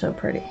think they're so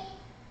pretty.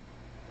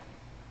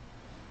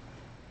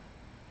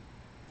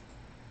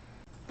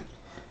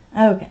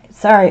 Okay,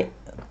 sorry.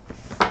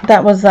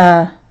 That was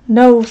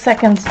no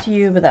seconds to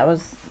you, but that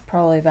was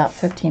probably about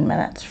 15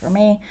 minutes for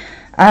me.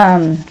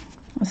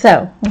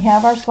 So we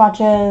have our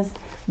swatches.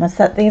 I'm going to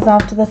set these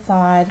off to the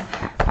side.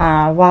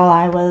 While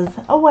I was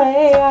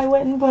away, I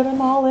went and put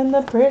them all in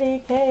the pretty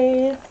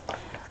case.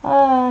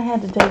 I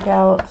had to take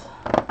out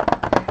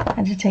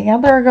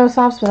the Ergo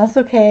Softs, but that's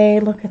okay.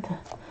 Look at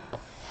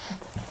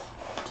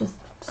just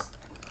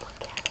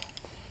look at it.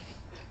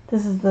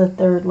 This is the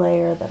third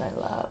layer that I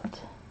loved.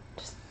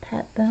 Just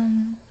pet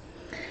them.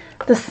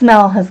 The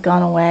smell has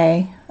gone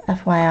away,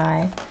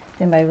 FYI,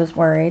 if anybody was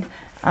worried.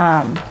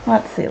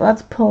 Let's see,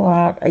 let's pull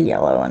out a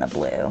yellow and a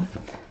blue.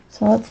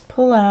 So let's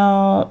pull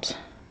out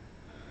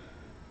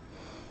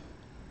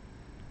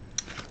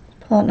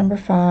number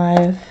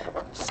 5.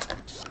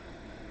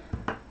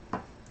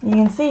 You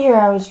can see here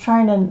I was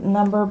trying to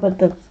number, but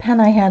the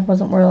pen I had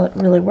wasn't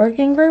really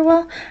working very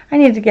well. I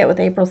needed to get with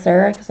April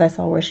Sarah because I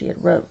saw where she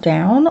had wrote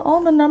down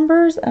all the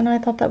numbers, and I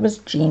thought that was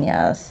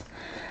genius.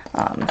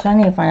 So I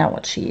need to find out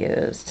what she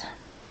used.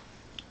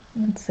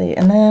 Let's see,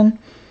 and then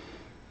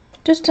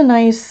just a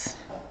nice,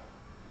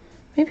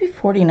 maybe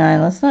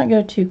 49. Let's not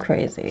go too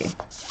crazy.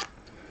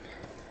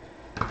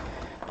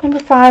 Number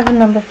 5 and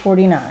number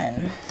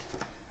 49.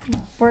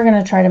 We're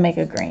going to try to make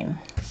a green.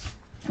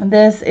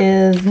 This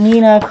is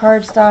Neenah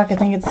cardstock. I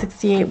think it's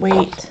 68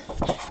 weight.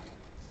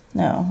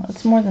 No,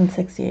 it's more than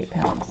 68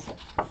 pounds.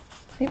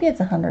 Maybe it's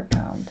 100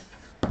 pound.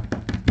 I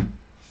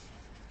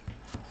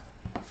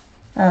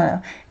don't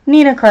know.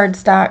 Neenah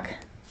cardstock.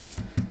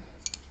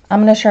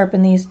 I'm going to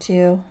sharpen these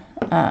two.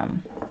 I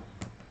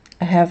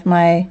have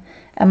my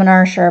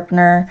M&R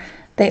sharpener.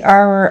 They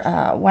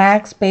are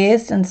wax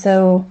based, and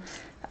so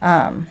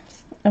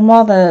and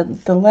while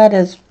the lead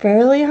is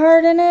fairly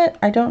hard in it,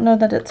 I don't know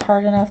that it's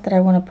hard enough that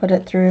I want to put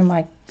it through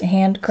my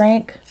hand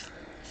crank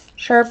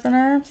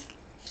sharpener.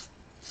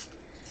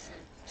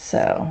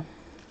 So,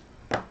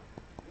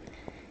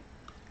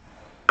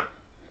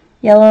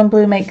 yellow and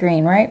blue make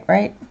green, right?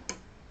 Right?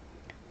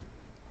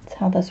 That's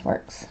how this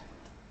works.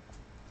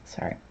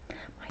 Sorry.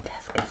 My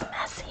desk is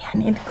messy. I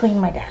need to clean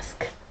my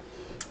desk.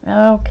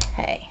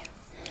 Okay.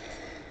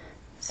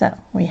 So,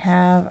 we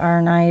have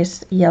our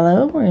nice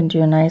yellow. We're going to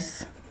do a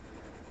nice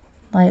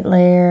light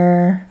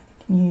layer.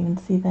 Can you even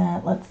see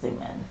that? Let's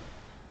zoom in.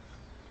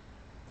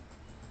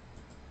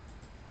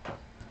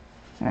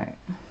 Alright.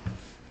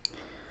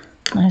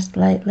 Nice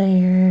light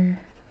layer.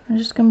 I'm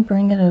just going to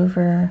bring it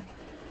over.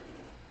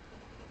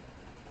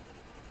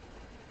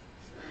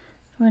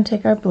 I'm going to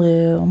take our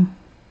blue.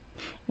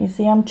 You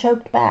see I'm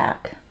choked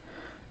back.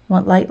 I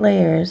want light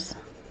layers.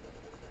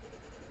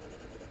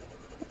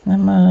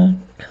 I'm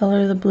going to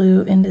color the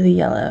blue into the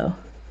yellow.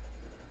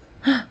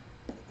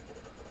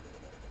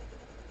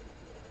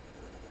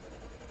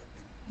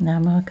 Now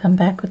I'm going to come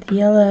back with the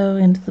yellow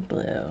into the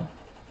blue.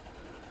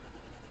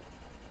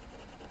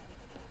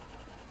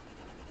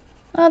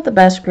 Not the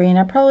best green.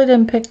 I probably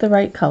didn't pick the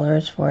right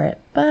colors for it,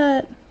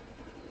 but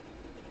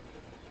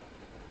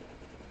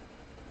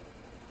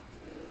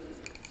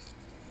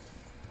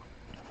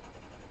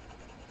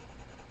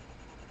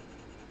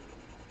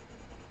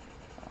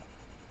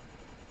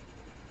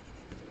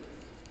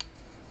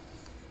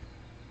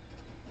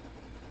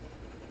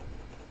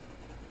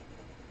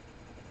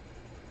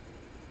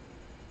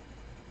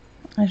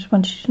I just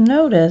want you to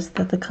notice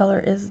that the color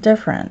is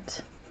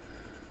different.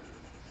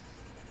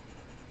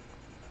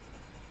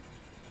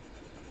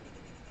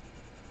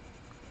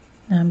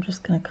 Now I'm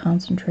just going to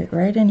concentrate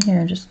right in here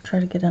and just try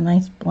to get a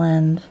nice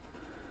blend.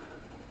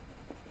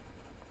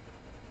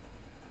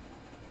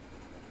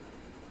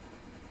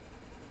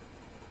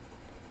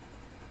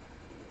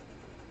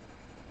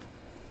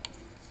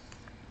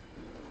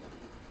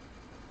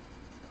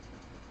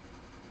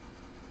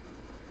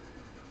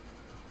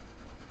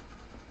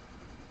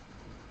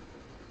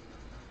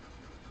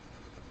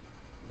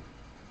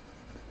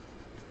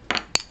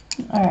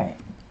 Alright,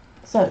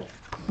 so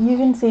you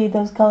can see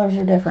those colors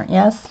are different,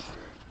 yes?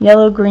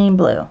 Yellow, green,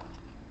 blue.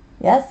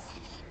 Yes?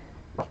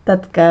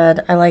 That's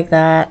good. I like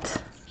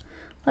that.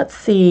 Let's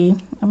see.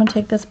 I'm going to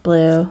take this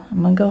blue.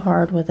 I'm going to go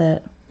hard with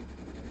it.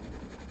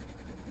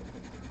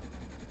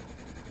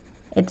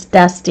 It's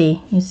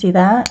dusty. You see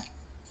that?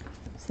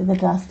 See the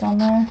dust on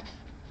there?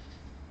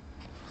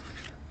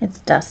 It's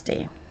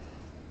dusty.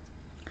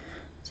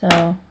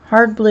 So,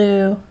 hard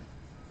blue,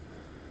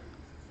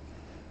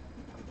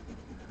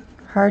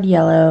 hard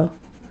yellow.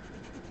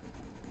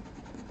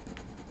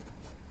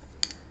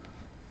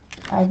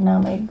 I've now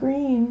made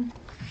green.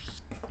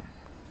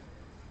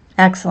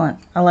 Excellent.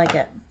 I like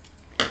it.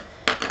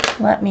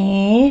 Let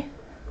me,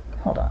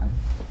 hold on.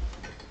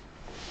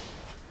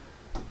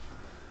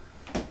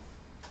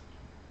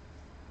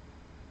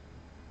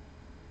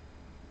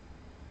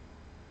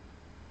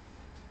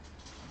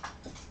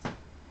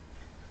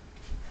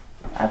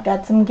 I've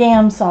got some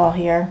Gamsol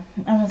here.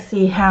 I'm going to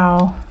see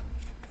how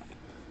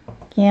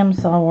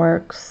Gamsol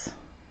works.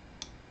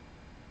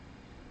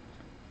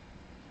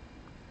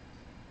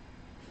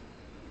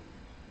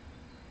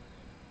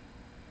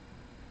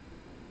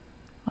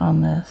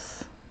 On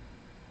this.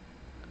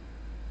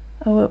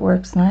 Oh, it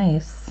works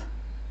nice.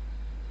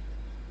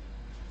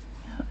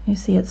 You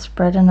see it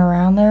spreading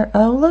around there?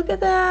 Oh, look at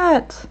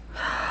that!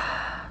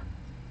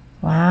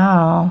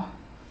 Wow.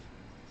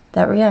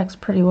 That reacts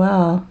pretty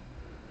well.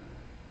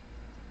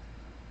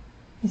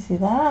 You see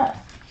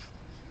that?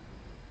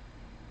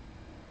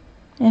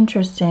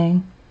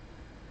 Interesting.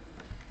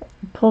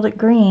 Pulled it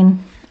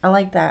green. I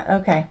like that.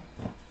 Okay.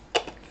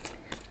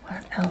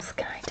 What else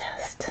can I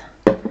test?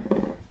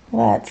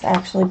 Let's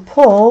actually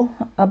pull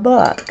a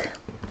book.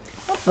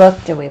 What book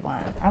do we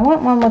want? I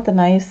want one with a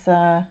nice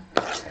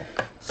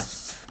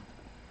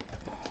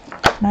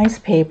nice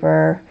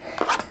paper,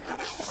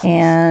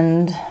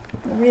 and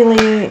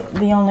really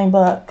the only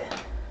book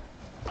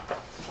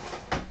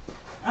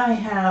I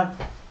have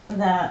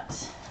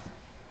that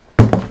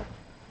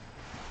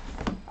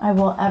I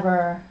will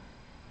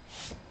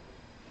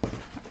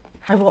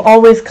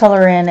always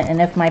color in,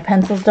 and if my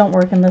pencils don't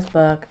work in this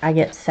book, I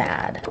get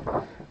sad.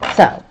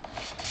 So,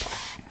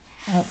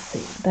 let's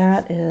see,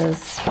 that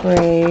is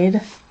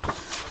sprayed.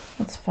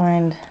 Let's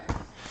find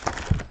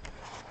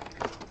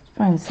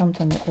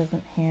something that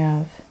doesn't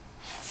have.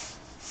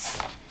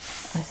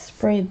 I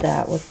sprayed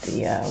that with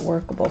the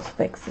workable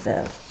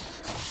fixative.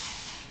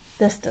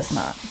 This does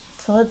not.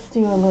 So let's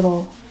do a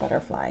little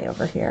butterfly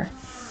over here.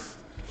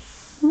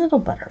 Little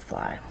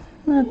butterfly.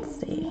 Let's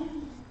see.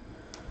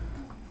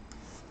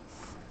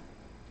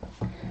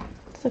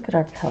 Let's look at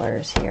our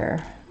colors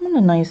here. I want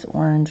a nice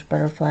orange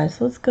butterfly,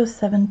 so let's go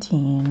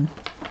 17.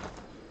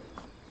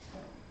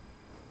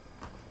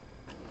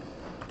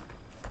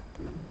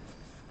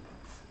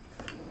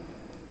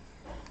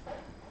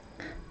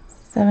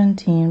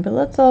 But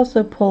let's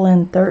also pull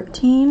in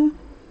 13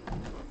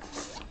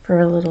 for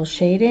a little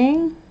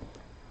shading.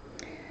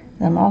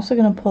 And I'm also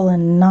going to pull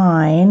in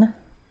 9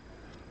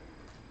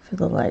 for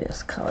the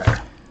lightest color.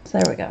 So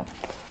there we go.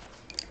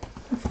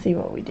 Let's see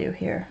what we do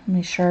here. Let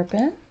me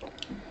sharpen.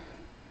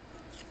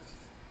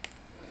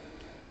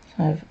 So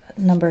I have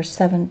number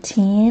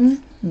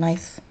 17,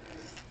 nice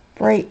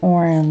bright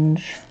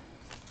orange.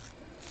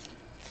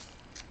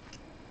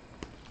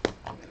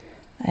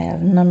 I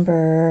have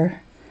number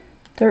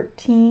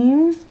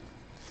 13,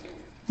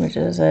 which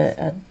is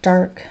a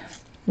dark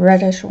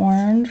reddish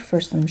orange for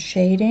some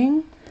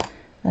shading.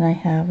 Then I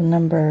have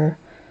number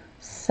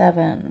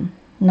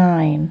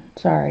 9,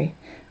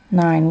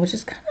 which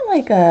is kind of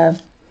like a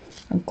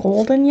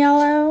golden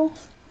yellow.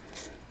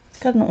 It's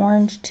got an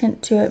orange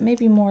tint to it,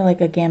 maybe more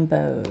like a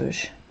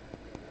gamboge.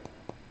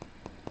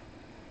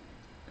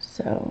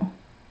 So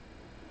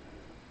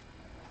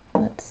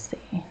let's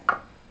see.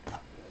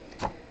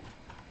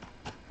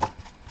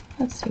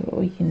 Let's see what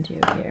we can do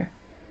here.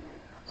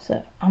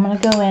 So I'm going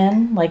to go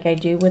in like I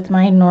do with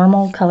my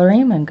normal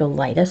coloring. I'm going to go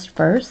lightest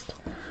first.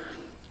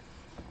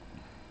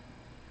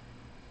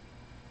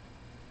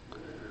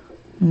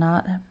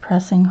 Not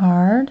pressing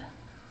hard.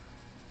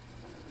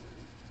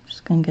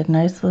 Just going to get a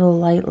nice little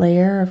light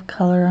layer of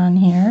color on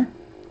here,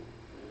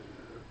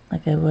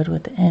 like I would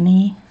with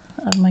any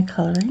of my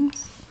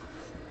colorings.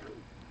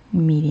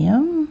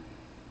 Medium.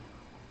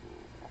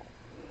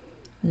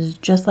 This is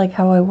just like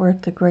how I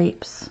work the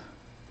grapes.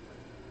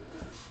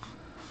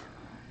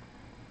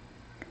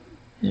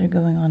 These are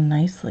going on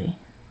nicely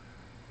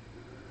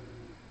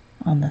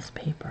on this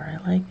paper.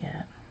 I like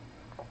it.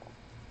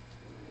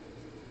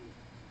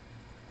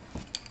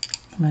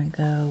 I'm going to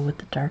go with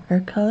the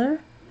darker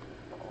color.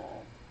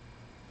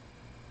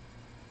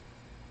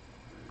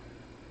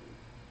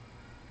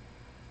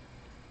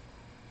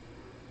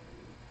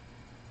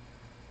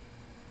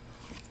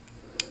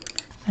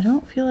 I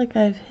don't feel like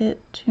I've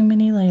hit too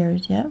many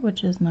layers yet,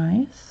 which is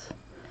nice.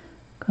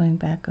 Going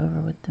back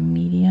over with the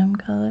medium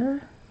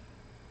color.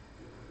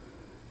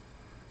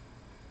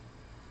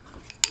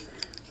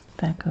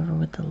 Back over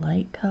with the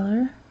light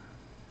color.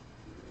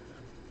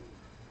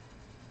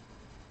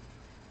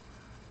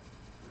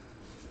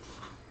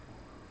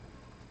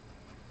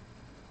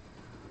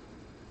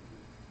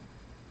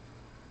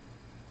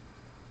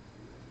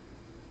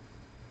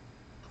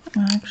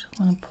 I actually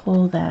want to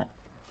pull that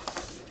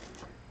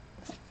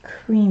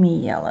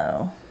creamy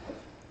yellow,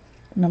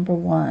 number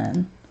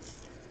 1.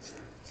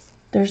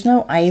 There's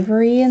no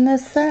ivory in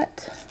this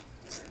set.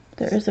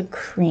 There is a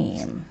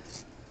cream.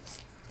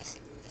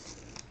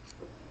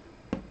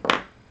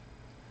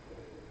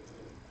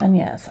 And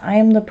yes, I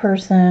am the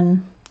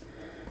person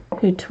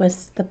who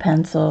twists the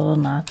pencil,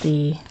 not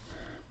the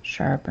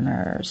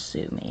sharpener.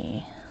 Sue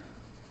me.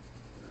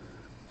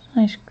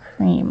 Nice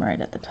cream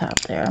right at the top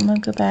there. I'm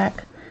going to go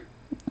back.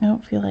 I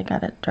don't feel like I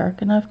got it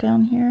dark enough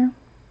down here.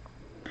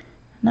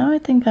 Now I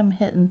think I'm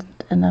hitting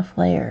enough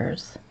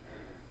layers.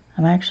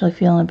 I'm actually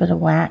feeling a bit of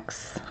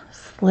wax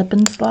slip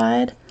and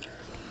slide.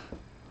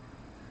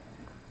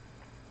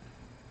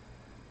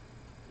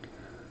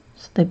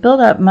 So they build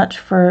up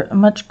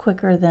much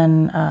quicker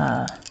than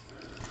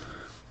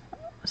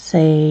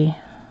say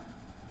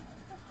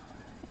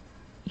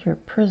your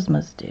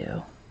Prismas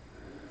do.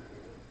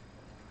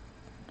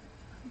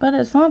 But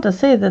it's not to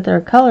say that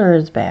their color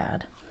is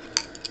bad.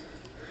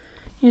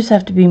 You just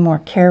have to be more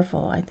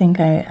careful. I think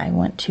I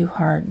went too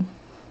hard.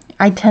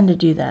 I tend to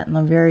do that in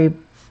the very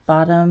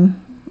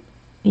bottom,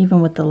 even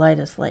with the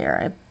lightest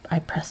layer. I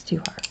pressed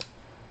too hard.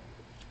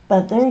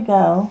 But there you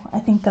go. I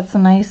think that's a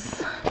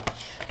nice,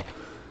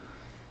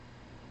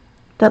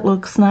 that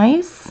looks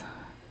nice.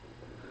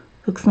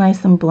 Looks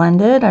nice and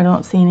blended. I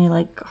don't see any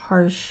like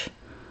harsh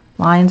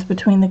lines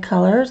between the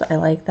colors. I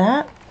like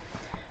that.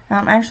 Now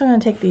I'm actually going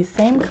to take these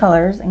same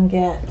colors and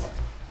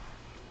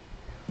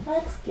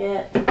let's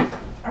get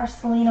our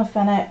Selena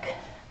Fenech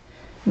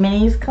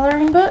Minis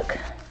coloring book,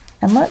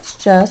 and let's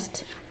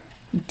just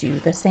do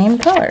the same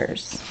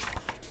colors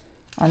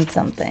on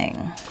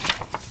something.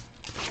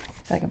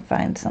 If I can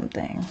find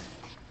something.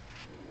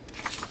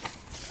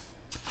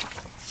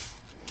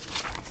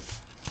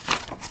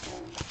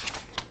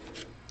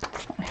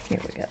 Here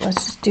we go.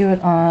 Let's just do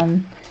it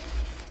on,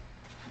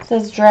 it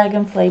says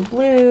Dragonflay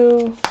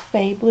Blue,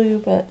 Faye Blue,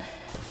 but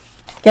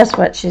guess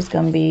what? She's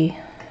going to be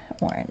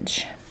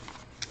orange.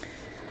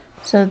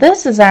 So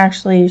this is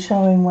actually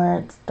showing where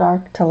it's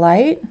dark to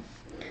light.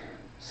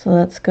 So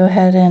let's go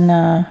ahead and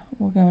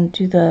we're going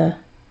to do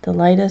the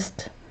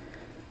lightest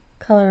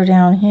color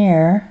down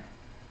here.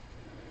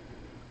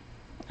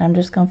 I'm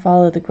just going to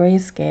follow the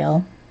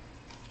grayscale.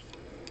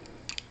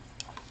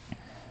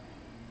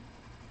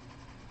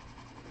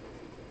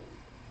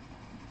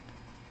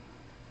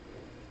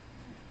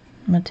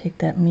 I'm going to take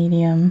that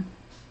medium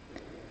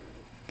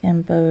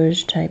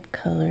gamboge type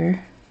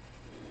color,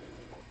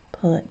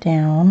 pull it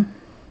down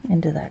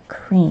into that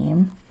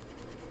cream.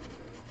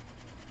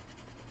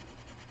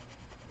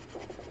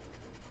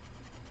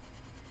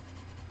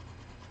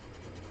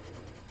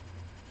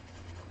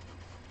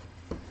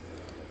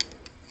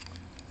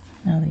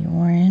 Now the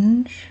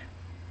orange.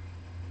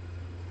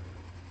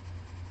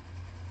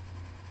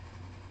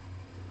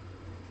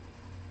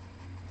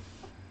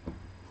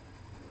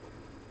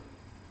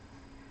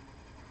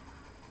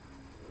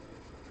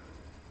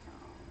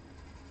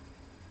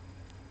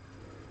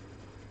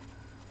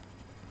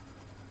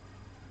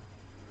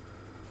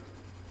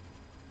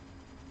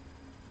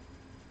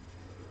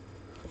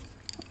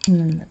 And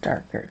then the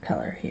darker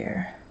color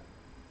here.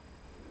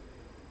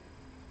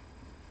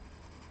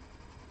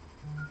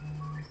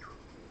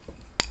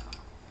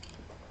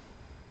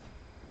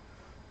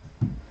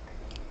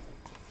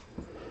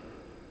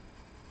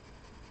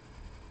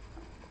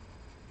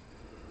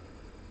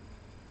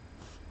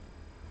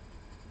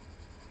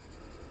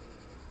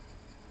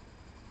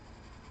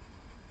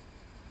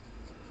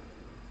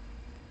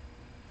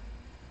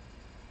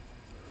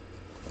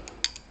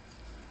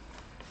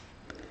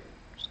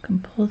 Can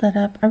pull that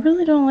up. I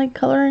really don't like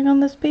coloring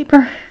on this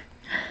paper.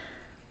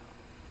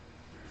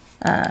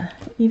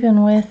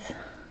 Even with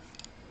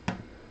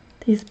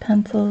these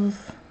pencils,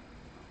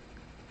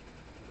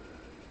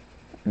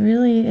 it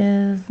really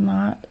is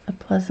not a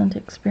pleasant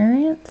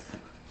experience,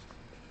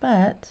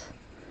 but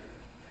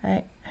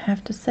I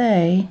have to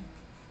say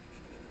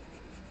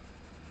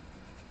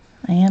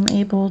I am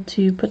able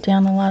to put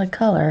down a lot of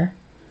color.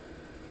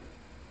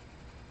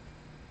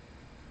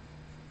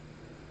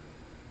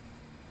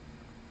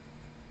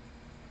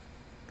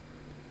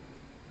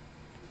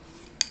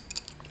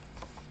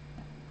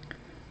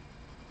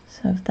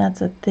 So if that's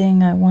a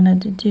thing I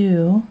wanted to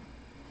do,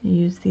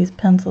 use these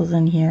pencils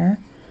in here,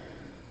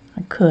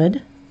 I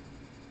could.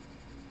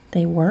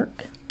 They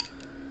work.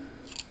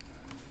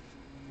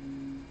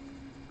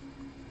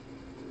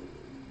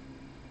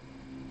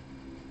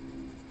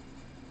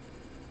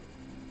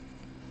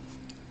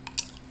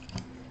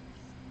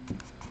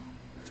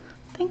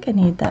 I think I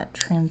need that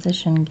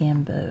transition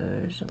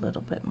gamboge a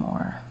little bit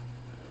more.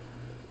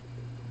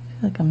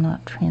 I feel like I'm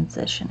not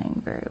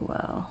transitioning very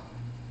well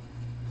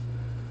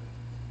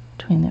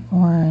between the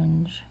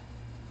orange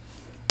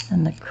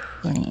and the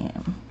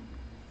cream.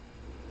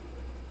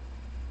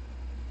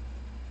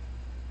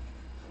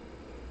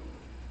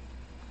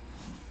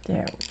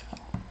 There we go.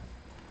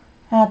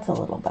 That's a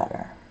little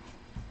better.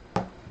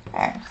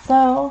 Alright,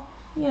 so,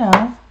 you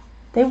know,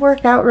 they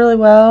work out really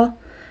well.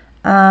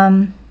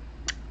 Wow,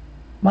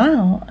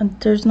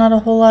 there's not a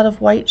whole lot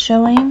of white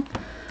showing.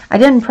 I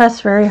didn't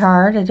press very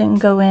hard. I didn't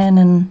go in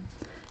and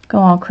go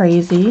all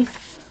crazy.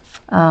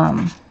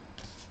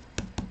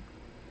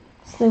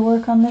 So they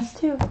work on this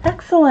too.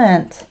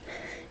 Excellent.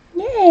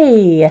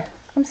 Yay.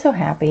 I'm so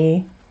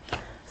happy.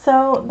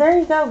 So there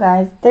you go,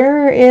 guys.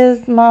 There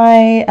is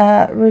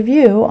my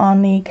review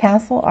on the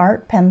Castle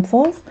Art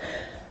pencils.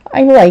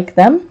 I like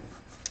them.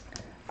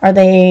 Are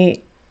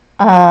they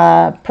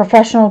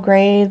professional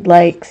grade,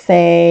 like,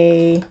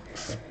 say,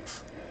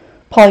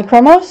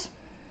 Polychromos?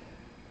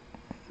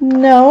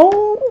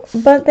 No,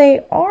 but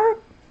they are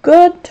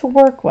good to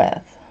work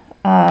with.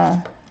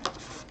 They're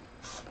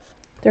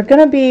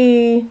going to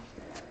be...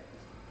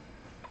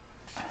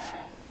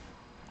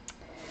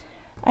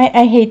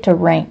 I hate to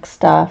rank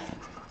stuff,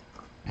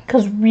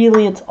 because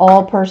really it's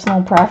all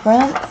personal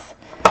preference.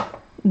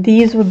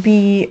 These would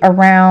be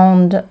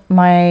around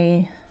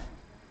my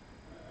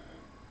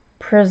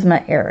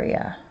Prisma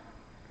area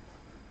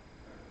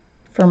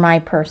for my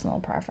personal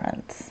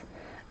preference.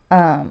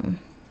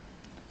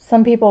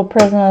 Some people,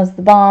 Prisma is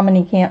the bomb and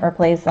you can't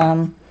replace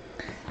them.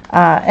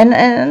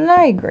 And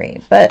I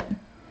agree, but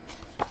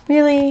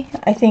really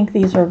I think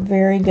these are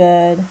very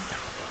good.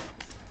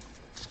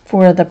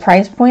 for the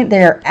price point.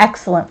 They are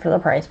excellent for the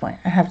price point.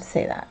 I have to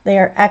say that. They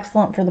are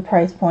excellent for the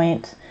price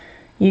point.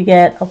 You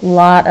get a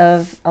lot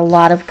of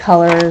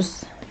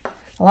colors,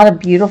 a lot of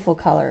beautiful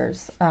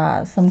colors,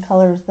 some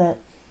colors that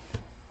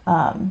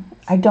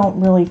I don't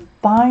really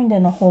find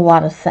in a whole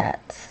lot of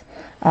sets.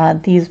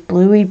 These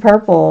bluey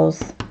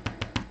purples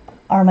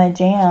are my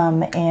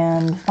jam,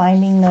 and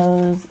finding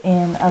those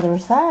in other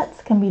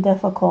sets can be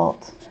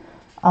difficult.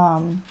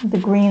 The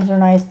greens are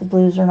nice, the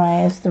blues are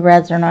nice, the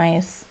reds are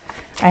nice.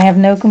 I have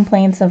no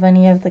complaints of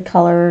any of the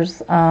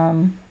colors.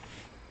 I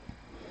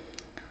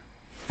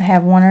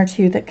have one or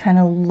two that kind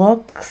of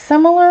look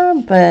similar,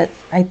 but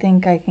I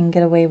think I can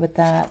get away with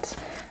that.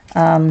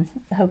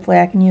 Hopefully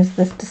I can use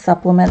this to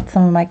supplement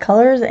some of my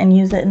colors and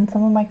use it in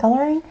some of my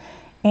coloring.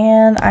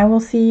 And I will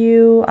see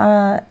you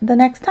the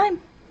next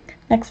time.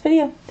 Next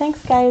video.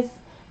 Thanks, guys.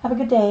 Have a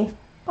good day.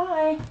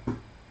 Bye.